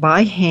paper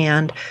by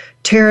hand,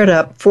 tear it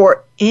up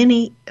for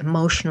any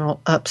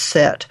emotional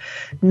upset.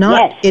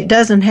 Yes. It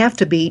doesn't have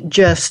to be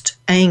just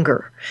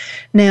anger.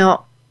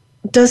 Now,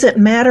 does it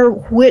matter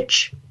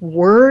which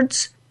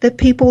words that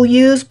people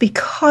use?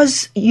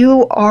 Because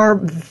you are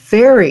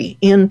very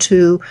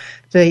into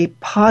the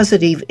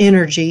positive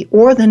energy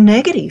or the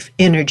negative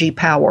energy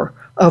power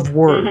of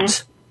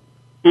words.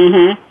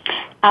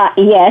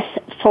 Yes.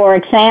 For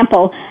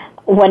example,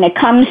 when it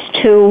comes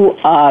to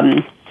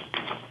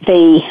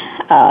the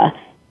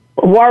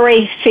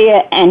worry,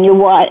 fear,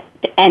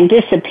 and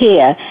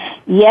disappear,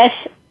 yes,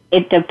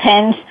 it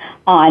depends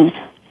on,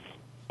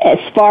 as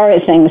far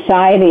as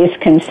anxiety is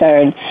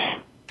concerned,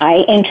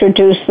 I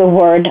introduce the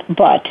word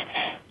but.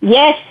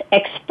 Yes,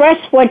 express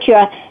what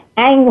you're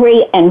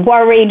angry and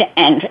worried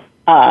and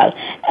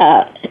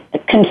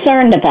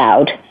concerned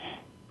about.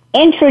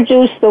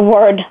 Introduce the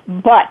word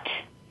but,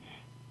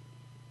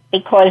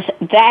 because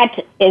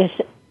that is,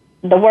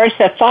 the words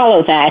that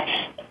follow that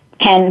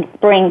can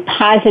bring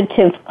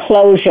positive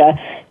closure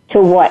to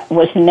what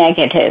was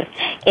negative.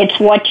 It's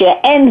what you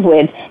end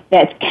with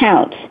that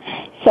counts.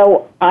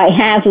 So I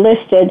have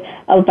listed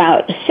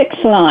about 6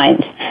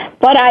 lines,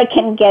 but I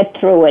can get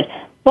through it,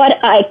 but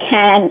I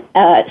can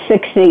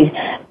succeed,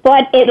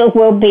 but it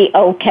will be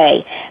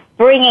okay.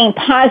 Bringing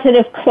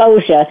positive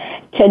closure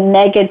to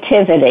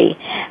negativity.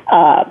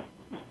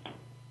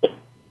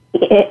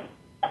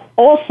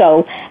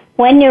 Also,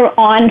 when you're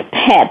on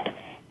PEP,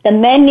 the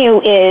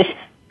menu is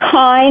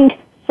kind,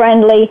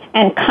 friendly,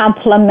 and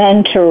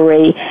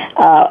complimentary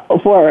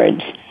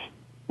words.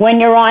 When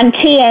you're on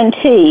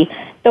TNT,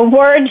 the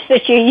words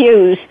that you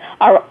use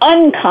are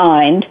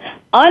unkind,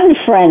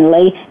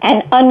 unfriendly,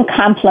 and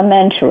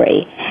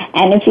uncomplimentary.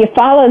 And if you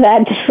follow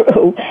that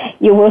through,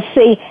 you will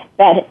see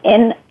that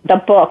in the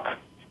book,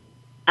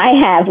 I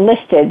have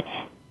listed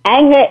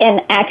anger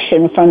in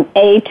action from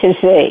A to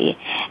Z.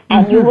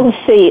 And you will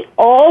see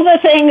all the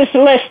things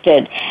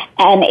listed,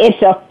 and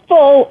it's a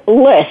full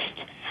list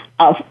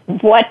of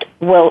what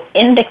will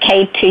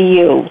indicate to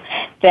you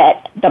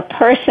that the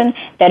person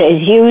that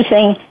is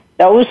using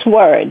those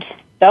words,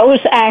 those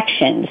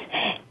actions,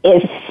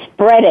 is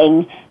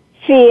spreading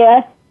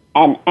fear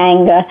and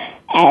anger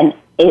and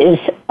is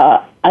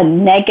a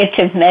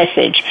negative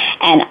message.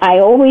 And I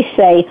always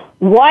say,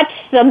 what's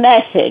the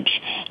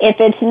message? If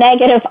it's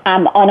negative,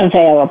 I'm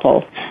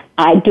unavailable.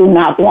 I do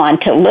not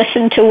want to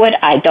listen to it.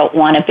 I don't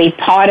want to be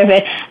part of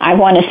it. I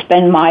want to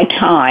spend my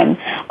time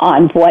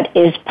on what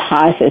is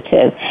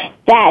positive.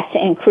 That's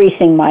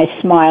increasing my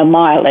smile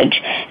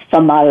mileage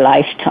for my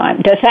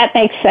lifetime. Does that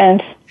make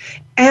sense?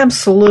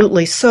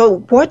 Absolutely. So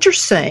what you're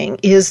saying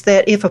is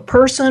that if a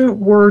person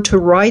were to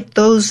write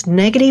those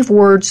negative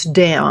words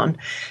down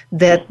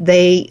that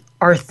they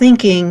are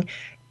thinking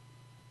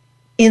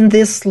in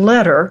this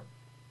letter,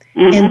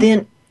 and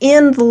then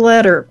in the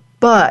letter,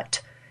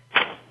 but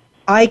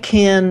I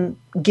can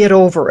get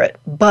over it,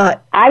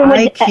 but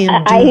I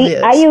can do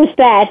this. I use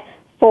that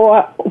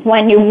for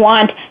when you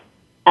want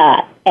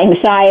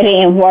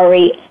anxiety and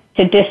worry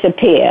to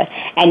disappear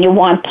and you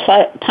want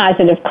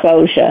positive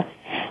closure.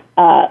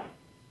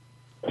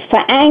 For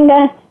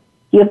anger,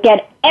 you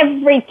get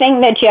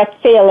everything that you're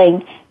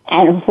feeling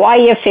and why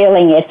you're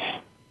feeling it.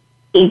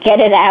 You get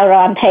it out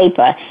on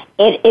paper.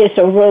 It is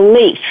a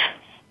relief.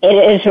 It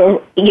is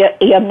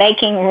you're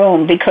making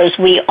room because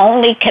we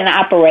only can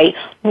operate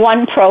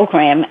one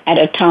program at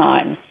a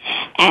time.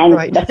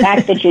 And the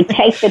fact that you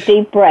take the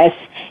deep breaths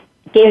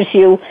gives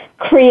you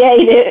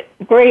creativity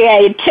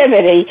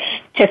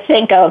to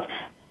think of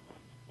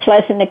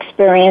pleasant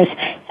experience.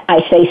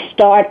 I say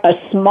start a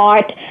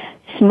smart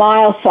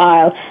smile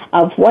file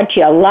of what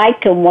you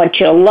like and what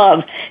you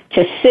love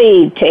to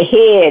see, to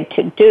hear,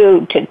 to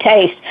do, to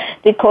taste,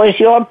 because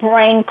your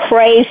brain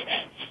craves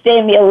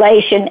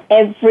stimulation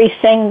every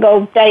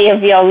single day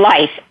of your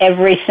life,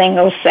 every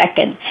single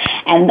second.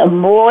 And the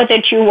more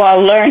that you are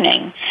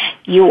learning,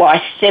 you are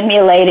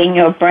stimulating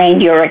your brain,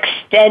 you're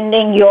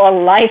extending your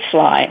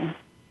lifeline.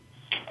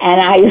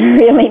 And I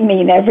really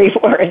mean every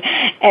word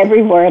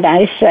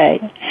I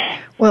say.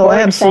 Well,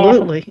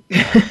 absolutely.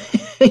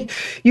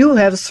 You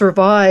have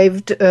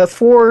survived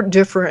 4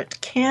 different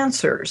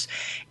cancers,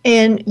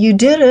 and you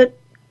did it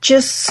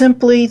just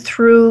simply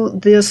through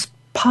this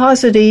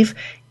positive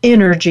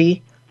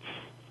energy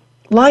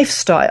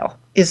lifestyle.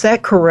 Is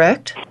that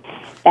correct?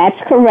 That's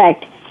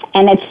correct.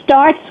 And it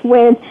starts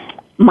with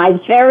my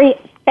very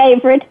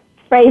favorite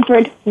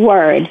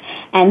word,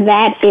 and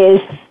that is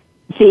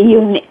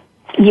the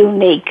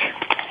unique.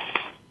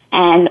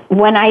 And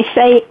when I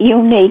say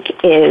unique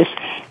is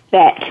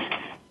that,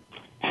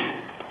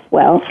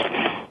 well,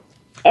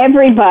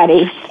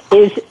 everybody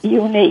is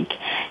unique.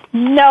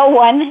 No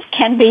one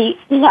can be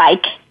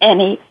like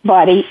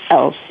anybody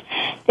else.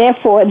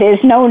 Therefore,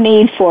 there's no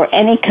need for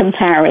any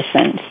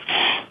comparisons.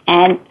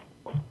 And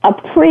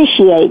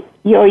appreciate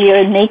your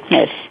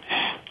uniqueness.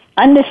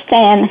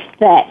 Understand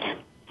that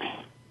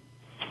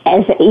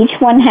as each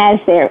one has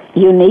their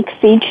unique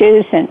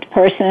features and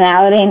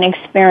personality and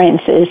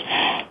experiences,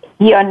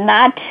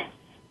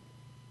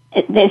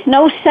 there's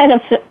no set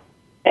of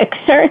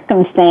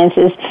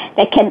circumstances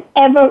that can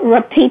ever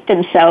repeat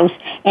themselves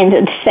in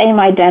the same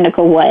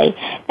identical way.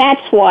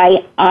 That's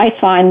why I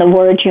find the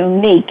word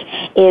unique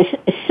is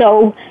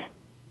so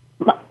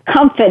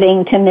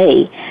comforting to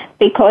me,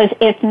 because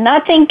if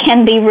nothing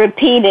can be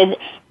repeated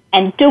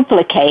and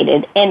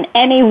duplicated in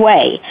any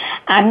way,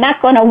 I'm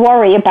not going to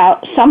worry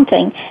about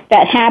something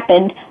that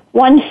happened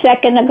 1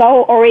 second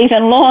ago or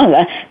even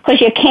longer,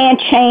 because you can't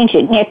change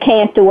it and you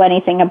can't do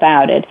anything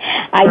about it.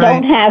 I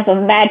don't have a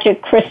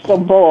magic crystal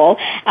ball.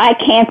 I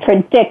can't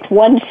predict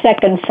 1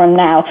 second from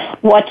now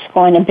what's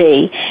going to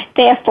be.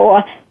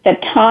 Therefore, the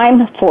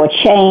time for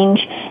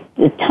change,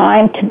 the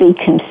time to be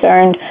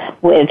concerned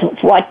with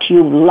what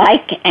you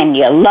like and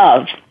you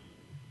love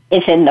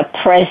is in the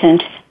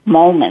present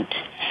moment.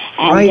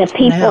 And the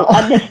people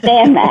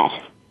understand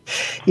that.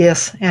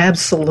 Yes,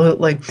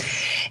 absolutely.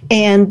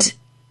 And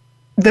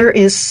there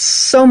is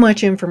so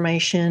much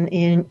information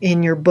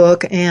in your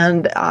book,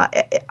 and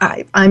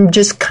I'm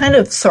just kind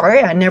of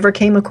sorry I never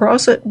came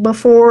across it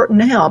before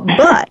now,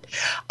 but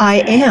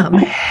I am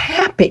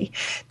happy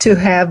to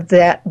have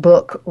that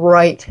book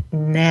right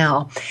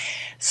now.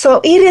 So,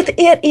 Edith,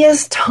 it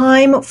is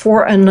time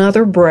for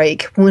another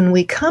break. When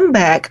we come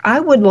back, I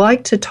would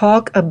like to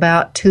talk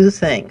about 2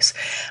 things.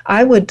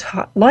 I would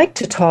like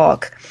to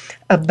talk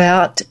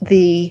about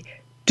the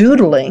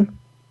doodling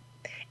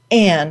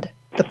and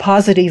the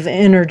positive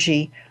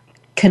energy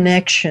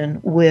connection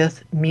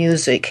with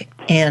music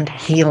and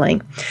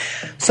healing.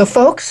 So,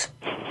 folks,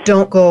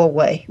 don't go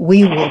away.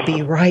 We will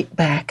be right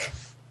back.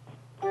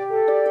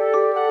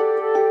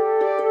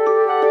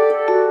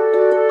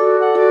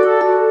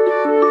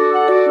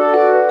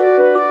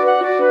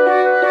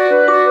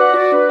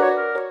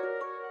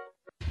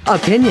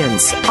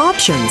 Opinions,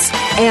 options,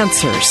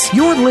 answers.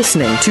 You're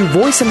listening to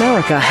Voice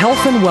America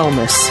Health and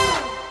Wellness.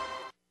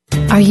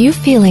 Are you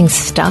feeling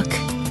stuck?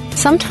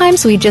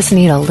 Sometimes we just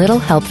need a little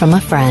help from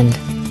a friend.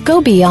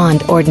 Go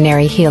beyond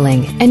ordinary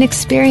healing and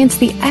experience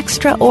the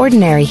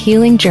extraordinary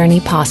healing journey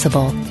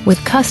possible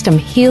with custom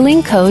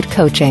Healing Code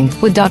Coaching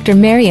with Dr.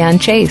 Marianne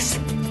Chase.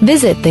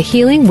 Visit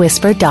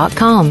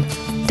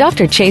thehealingwhisper.com.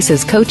 Dr.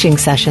 Chase's coaching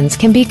sessions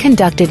can be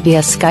conducted via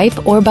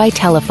Skype or by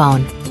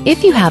telephone.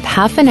 If you have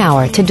half an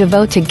hour to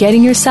devote to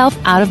getting yourself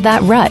out of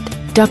that rut,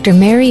 Dr.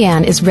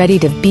 Marianne is ready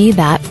to be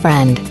that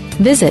friend.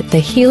 Visit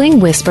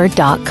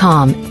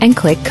thehealingwhisper.com and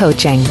click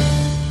coaching.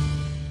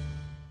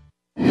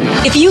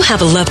 If you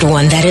have a loved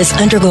one that is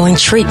undergoing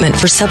treatment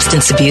for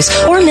substance abuse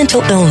or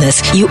mental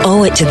illness, you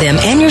owe it to them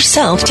and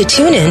yourself to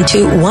tune in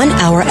to 1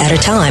 Hour at a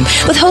Time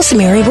with host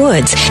Mary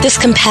Woods. This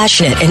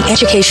compassionate and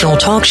educational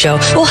talk show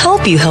will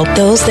help you help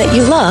those that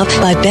you love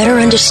by better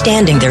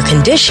understanding their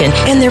condition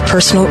and their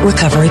personal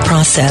recovery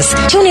process.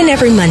 Tune in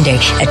every Monday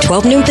at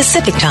 12 noon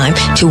Pacific Time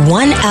to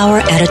 1 Hour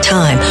at a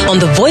Time on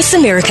the Voice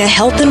America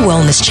Health and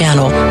Wellness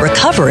Channel.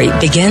 Recovery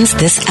begins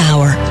this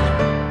hour.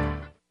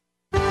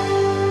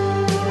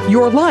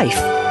 Your life,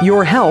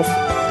 your health,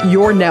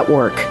 your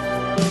network.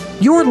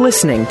 You're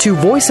listening to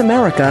Voice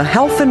America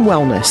Health and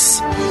Wellness.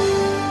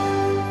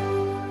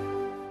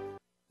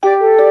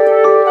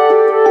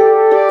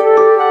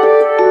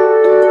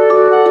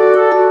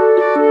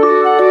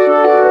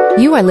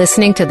 You are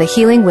listening to The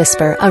Healing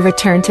Whisper, A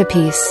Return to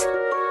Peace.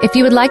 If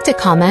you would like to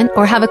comment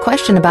or have a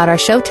question about our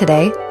show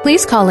today,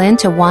 please call in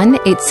to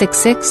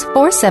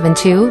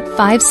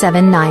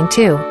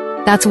 1-866-472-5792.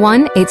 That's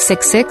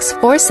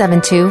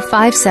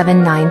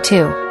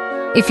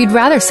 1-866-472-5792. If you'd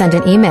rather send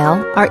an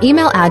email, our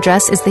email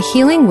address is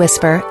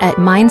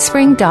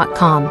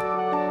thehealingwhisper@mindspring.com.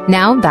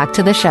 Now back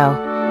to the show.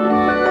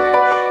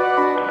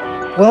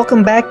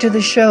 Welcome back to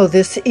the show.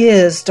 This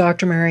is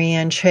Dr.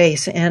 Marianne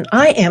Chase, and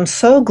I am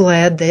so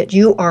glad that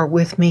you are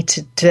with me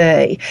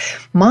today.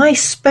 My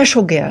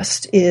special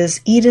guest is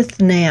Edith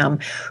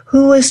Namm,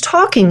 who is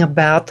talking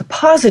about the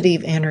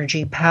positive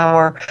energy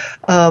power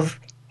of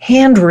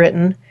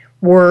handwritten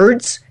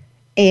words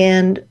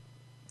and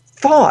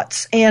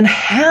thoughts and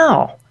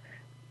how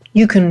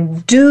you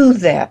can do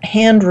that,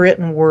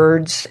 handwritten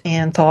words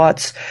and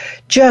thoughts,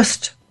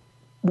 just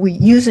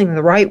using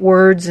the right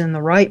words and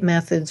the right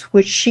methods,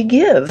 which she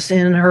gives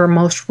in her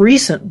most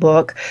recent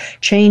book,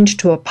 Change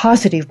to a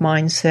Positive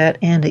Mindset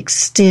and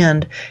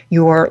Extend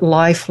Your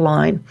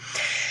Lifeline.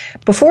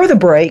 Before the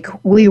break,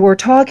 we were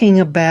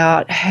talking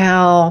about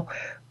how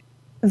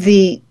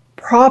the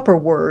proper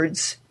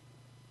words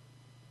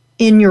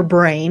in your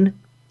brain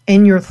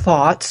and your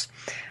thoughts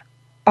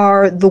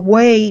are the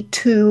way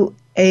to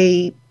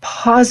a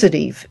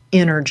positive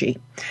energy,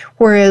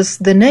 whereas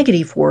the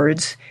negative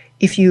words,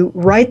 if you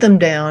write them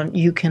down,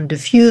 you can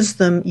diffuse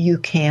them, you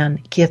can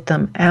get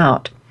them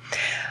out.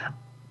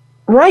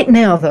 Right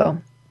now, though,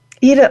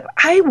 Edith,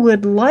 I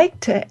would like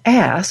to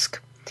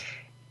ask,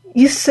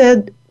 you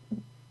said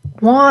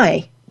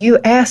why? You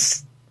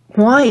asked,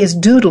 why is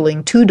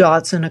doodling 2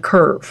 dots in a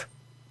curve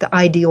the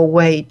ideal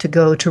way to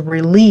go to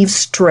relieve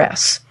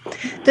stress?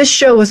 This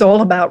show is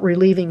all about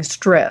relieving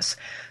stress.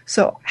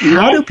 So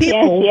how do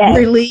people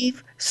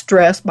relieve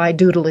stress by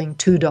doodling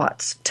 2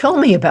 dots? Tell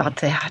me about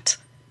that.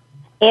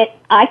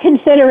 I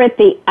consider it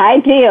the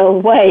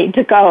ideal way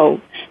to go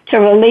to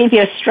relieve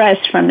your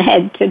stress from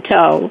head to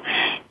toe.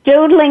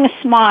 Doodling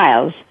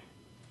smiles.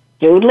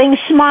 Doodling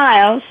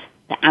smiles,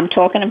 I'm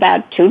talking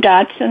about 2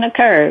 dots in a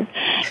curve,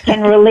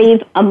 can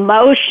relieve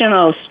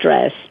emotional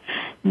stress.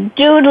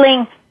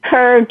 Doodling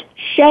curved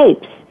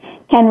shapes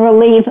can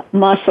relieve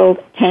muscle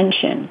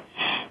tension.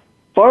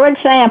 For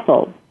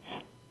example,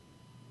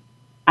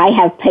 I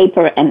have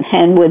paper and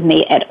pen with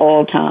me at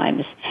all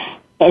times.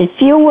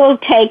 If you will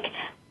take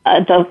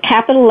the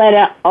capital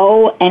letter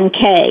O and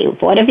K,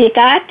 what have you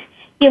got?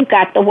 You've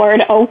got the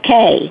word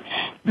okay.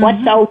 Mm-hmm.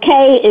 What's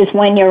okay is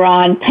when you're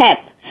on PEP.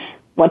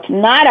 What's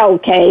not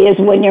okay is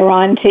when you're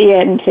on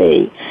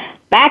TNT.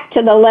 Back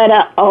to the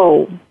letter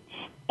O.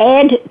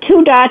 Add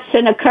 2 dots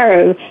in a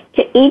curve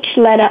to each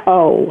letter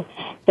O.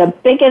 The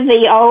bigger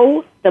the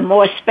O, the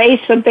more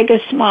space for bigger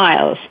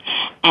smiles.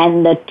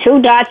 And the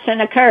 2 dots in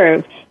a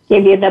curve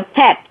give you the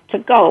pep to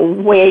go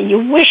where you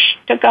wish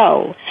to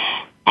go.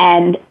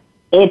 And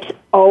it's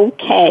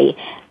okay.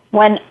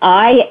 When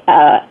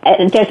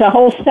there's a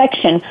whole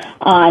section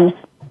on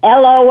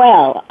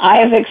LOL. I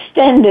have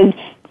extended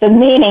the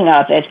meaning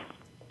of it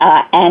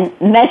and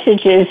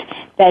messages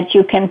that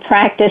you can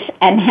practice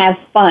and have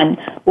fun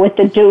with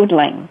the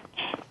doodling.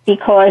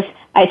 Because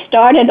I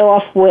started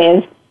off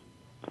with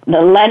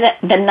the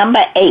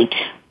number 8.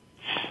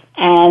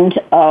 And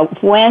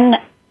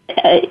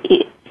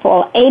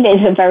well, 8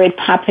 is a very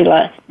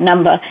popular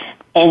number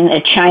in the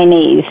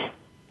Chinese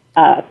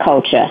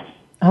culture.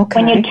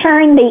 Okay. When you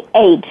turn the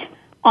 8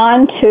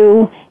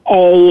 onto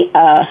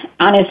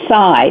on its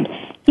side,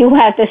 you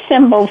have the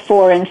symbol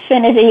for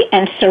infinity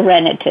and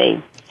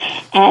serenity.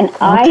 And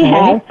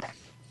okay.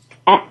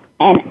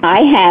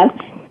 I have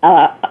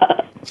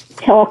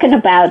talking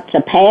about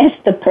the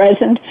past, the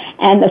present,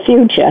 and the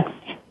future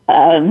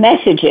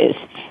messages,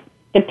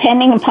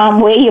 depending upon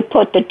where you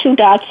put the 2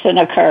 dots in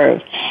a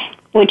curve,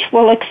 which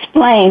will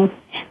explain.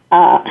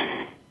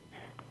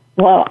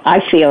 Well, I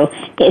feel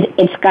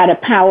it's got a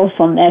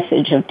powerful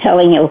message of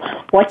telling you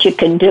what you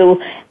can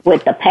do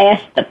with the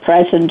past, the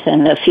present,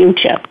 and the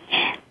future.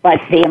 But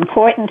the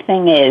important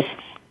thing is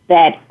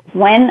that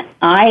when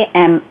I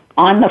am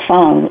on the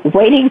phone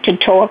waiting to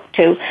talk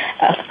to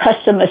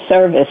customer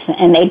service,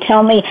 and they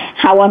tell me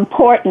how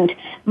important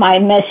my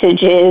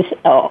message is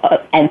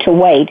and to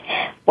wait.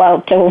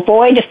 Well, to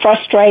avoid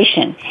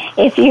frustration,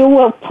 if you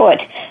will put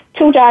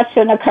 2 dots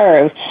in a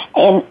curve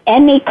in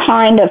any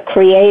kind of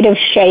creative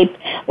shape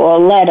or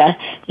letter,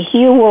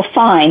 you will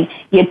find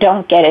you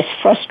don't get as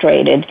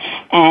frustrated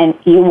and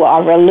you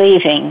are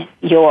relieving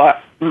your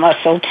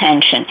muscle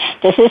tension.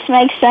 Does this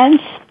make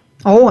sense?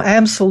 Oh,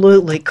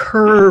 absolutely.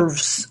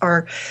 Curves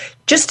are,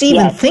 just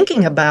even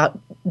thinking about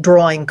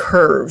drawing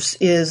curves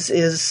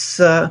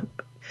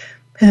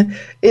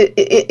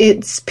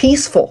it's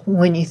peaceful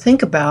when you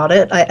think about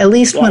it. At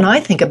least when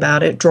I think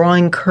about it,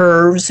 drawing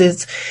curves,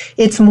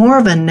 it's more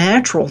of a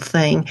natural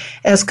thing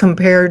as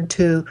compared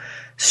to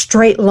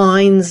straight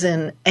lines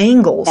and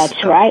angles.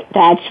 That's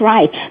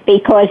right.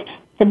 Because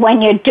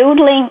when you're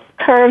doodling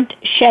curved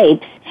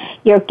shapes,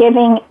 you're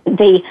giving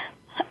the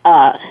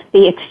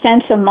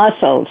extensor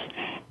muscles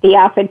the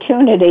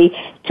opportunity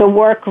to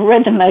work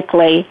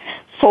rhythmically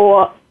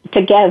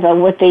together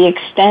with the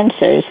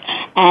extensors,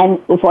 and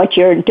what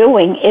you're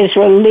doing is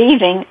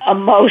relieving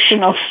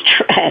emotional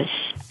stress.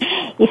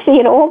 You see,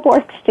 it all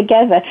works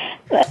together,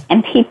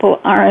 and people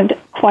aren't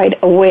quite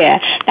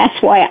aware.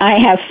 That's why I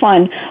have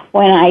fun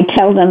when I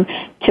tell them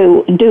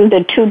to do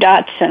the 2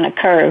 dots in a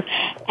curve,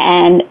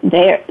 and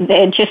they're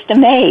just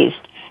amazed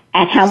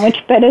at how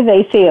much better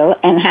they feel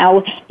and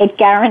how it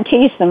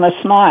guarantees them a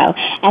smile.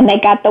 And they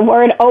got the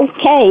word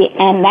okay,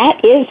 and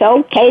that is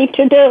okay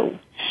to do.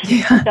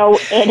 Yeah. So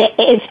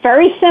it's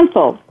very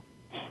simple.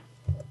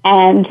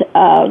 And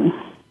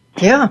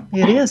yeah,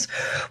 it is.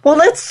 Well,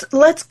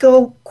 let's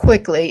go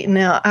quickly.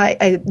 Now,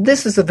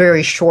 this is a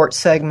very short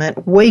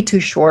segment, way too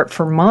short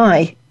for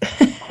my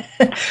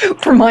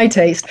for my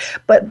taste.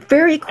 But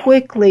very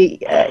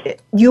quickly,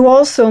 you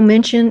also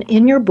mention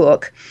in your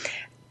book,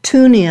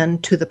 tune in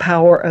to the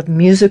power of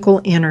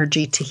musical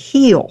energy to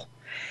heal.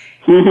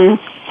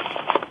 Mm-hmm.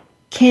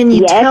 Can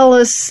you tell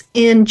us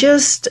in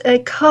just a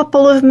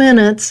couple of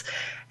minutes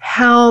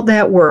how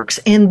that works?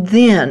 And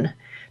then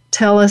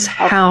tell us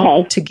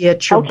how to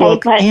get your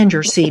book and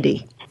your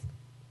CD.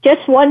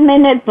 Just 1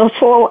 minute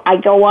before I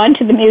go on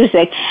to the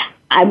music,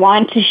 I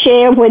want to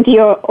share with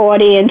your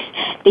audience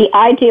the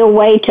ideal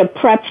way to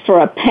prep for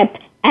a pep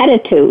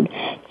attitude.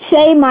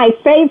 Say my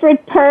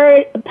favorite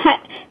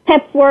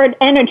pep word,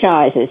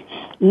 Energizes.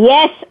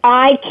 Yes,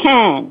 I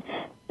can.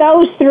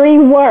 Those 3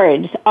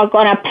 words are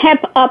going to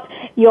pep up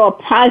your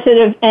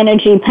positive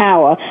energy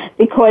power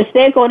because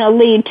they're going to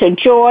lead to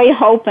joy,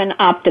 hope, and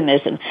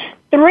optimism.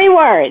 3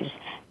 words.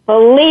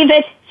 Believe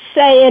it,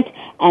 say it,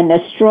 and the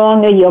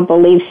stronger your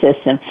belief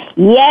system.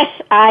 Yes,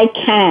 I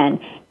can.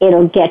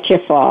 It'll get you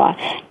far.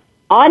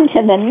 On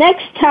to the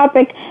next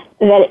topic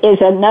that is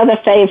another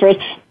favorite.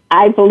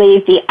 I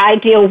believe the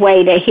ideal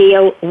way to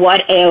heal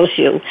what ails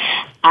you.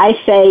 I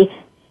say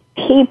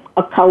keep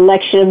a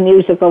collection of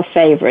musical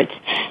favorites.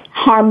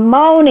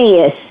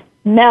 Harmonious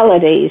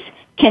melodies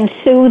can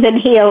soothe and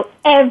heal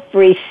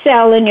every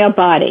cell in your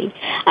body.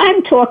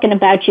 I'm talking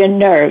about your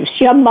nerves,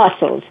 your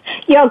muscles,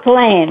 your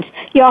glands,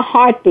 your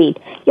heartbeat,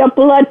 your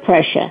blood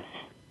pressure.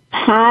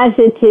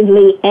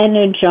 Positively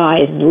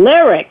energized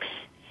lyrics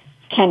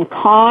can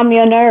calm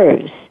your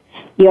nerves,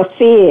 your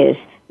fears,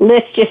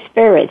 lift your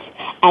spirits,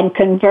 and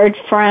convert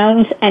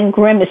frowns and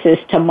grimaces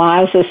to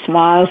miles of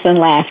smiles and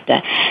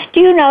laughter. Do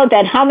you know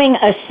that humming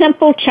a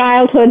simple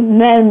childhood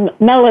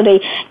melody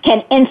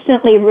can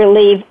instantly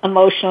relieve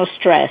emotional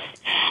stress?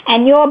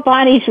 And your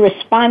body's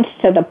response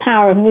to the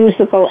power of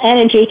musical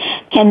energy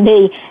can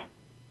be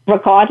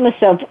regardless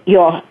of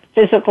your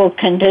physical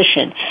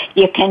condition.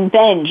 You can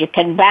bend, you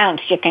can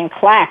bounce, you can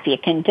clap, you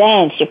can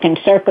dance, you can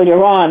circle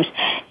your arms,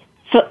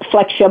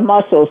 flex your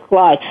muscles,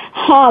 glide,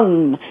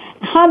 hum.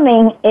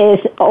 Humming is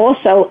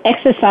also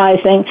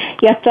exercising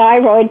your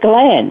thyroid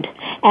gland,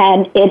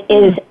 and it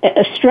is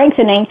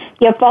strengthening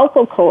your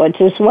vocal cords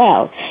as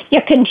well.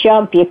 You can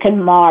jump, you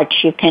can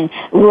march, you can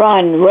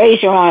run,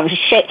 raise your arms,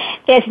 shake.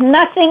 There's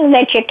nothing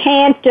that you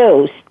can't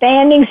do,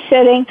 standing,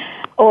 sitting,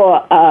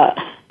 or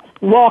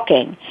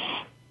walking.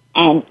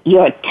 And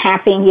you're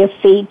tapping your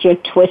feet, you're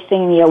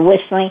twisting, you're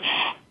whistling.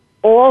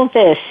 All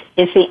this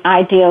is the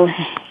ideal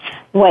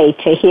way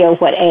to heal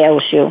what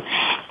ails you.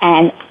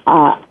 And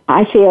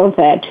I feel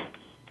that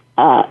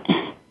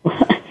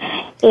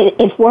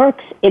it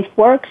works.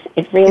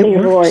 It really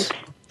works.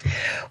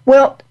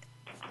 Well,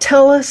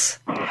 tell us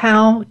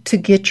how to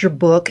get your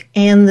book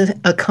and the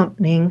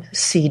accompanying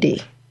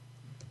CD.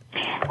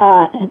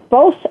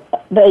 Both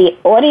the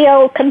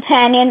audio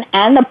companion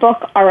and the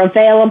book are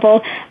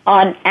available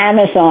on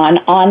Amazon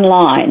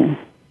online.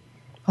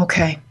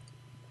 Okay.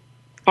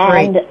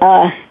 And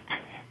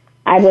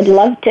I would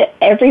love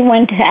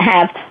everyone to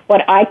have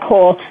what I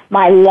call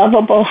my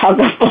lovable,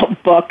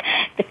 huggable book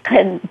that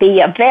can be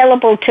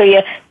available to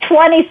you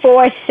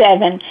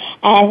 24/7,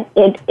 and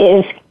it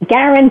is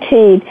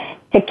guaranteed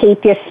to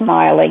keep you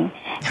smiling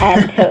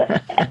and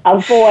to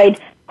avoid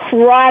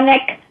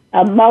chronic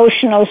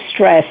emotional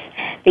stress,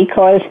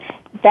 because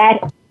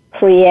that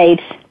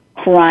creates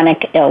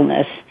chronic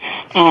illness.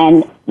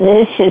 And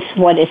this is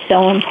what is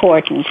so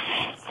important,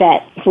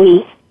 that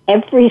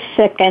every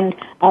second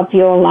of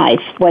your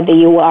life, whether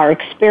you are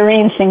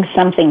experiencing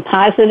something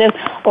positive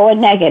or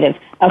negative,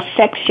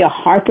 affects your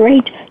heart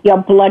rate, your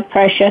blood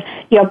pressure,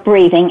 your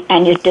breathing,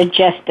 and your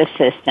digestive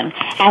system.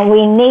 And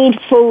we need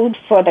food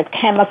for the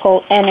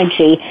chemical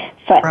energy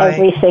for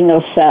every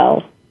single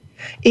cell.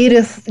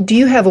 Edith, do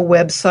you have a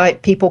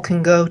website people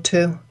can go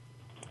to?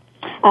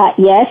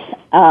 Yes,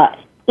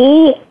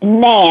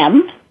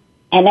 eNamm,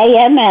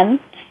 Namm,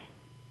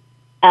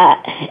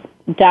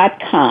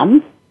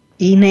 .com.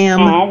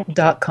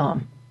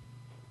 eNamm.com.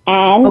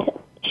 And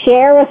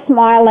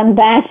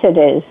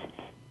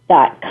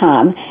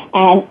ShareASmileAmbassadors.com.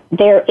 And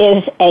there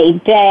is a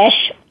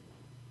dash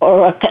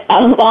or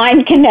a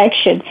line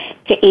connection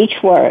to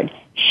each word.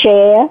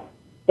 Share,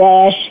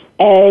 dash,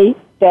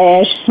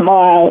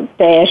 smile,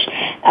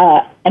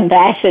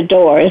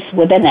 ambassadors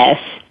with an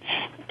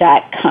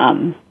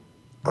S.com.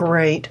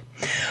 Great.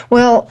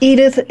 Well,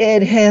 Edith,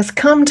 it has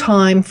come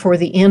time for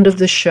the end of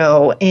the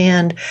show,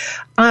 and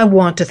I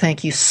want to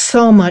thank you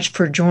so much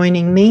for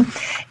joining me.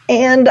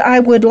 And I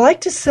would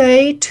like to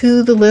say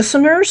to the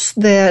listeners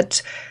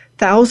that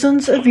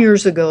thousands of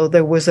years ago,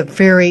 there was a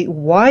very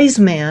wise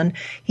man.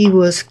 He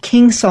was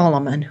King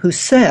Solomon, who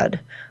said,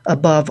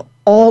 above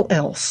all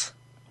else,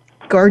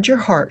 guard your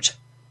heart,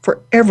 for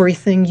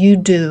everything you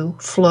do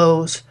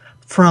flows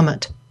from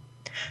it.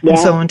 Yeah. And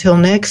so until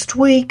next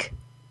week,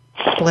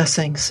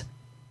 blessings.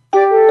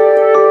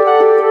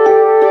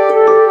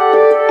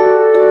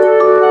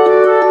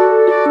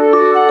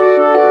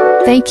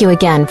 Thank you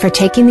again for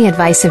taking the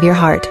advice of your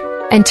heart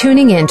and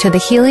tuning in to the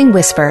Healing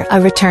Whisper,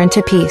 A Return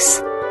to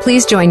Peace.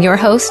 Please join your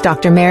host,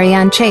 Dr.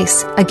 Marianne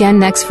Chase, again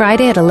next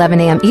Friday at 11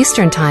 a.m.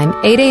 Eastern Time,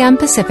 8 a.m.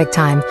 Pacific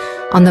Time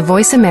on the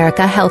Voice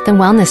America Health and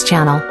Wellness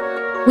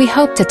Channel. We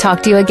hope to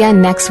talk to you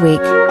again next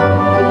week.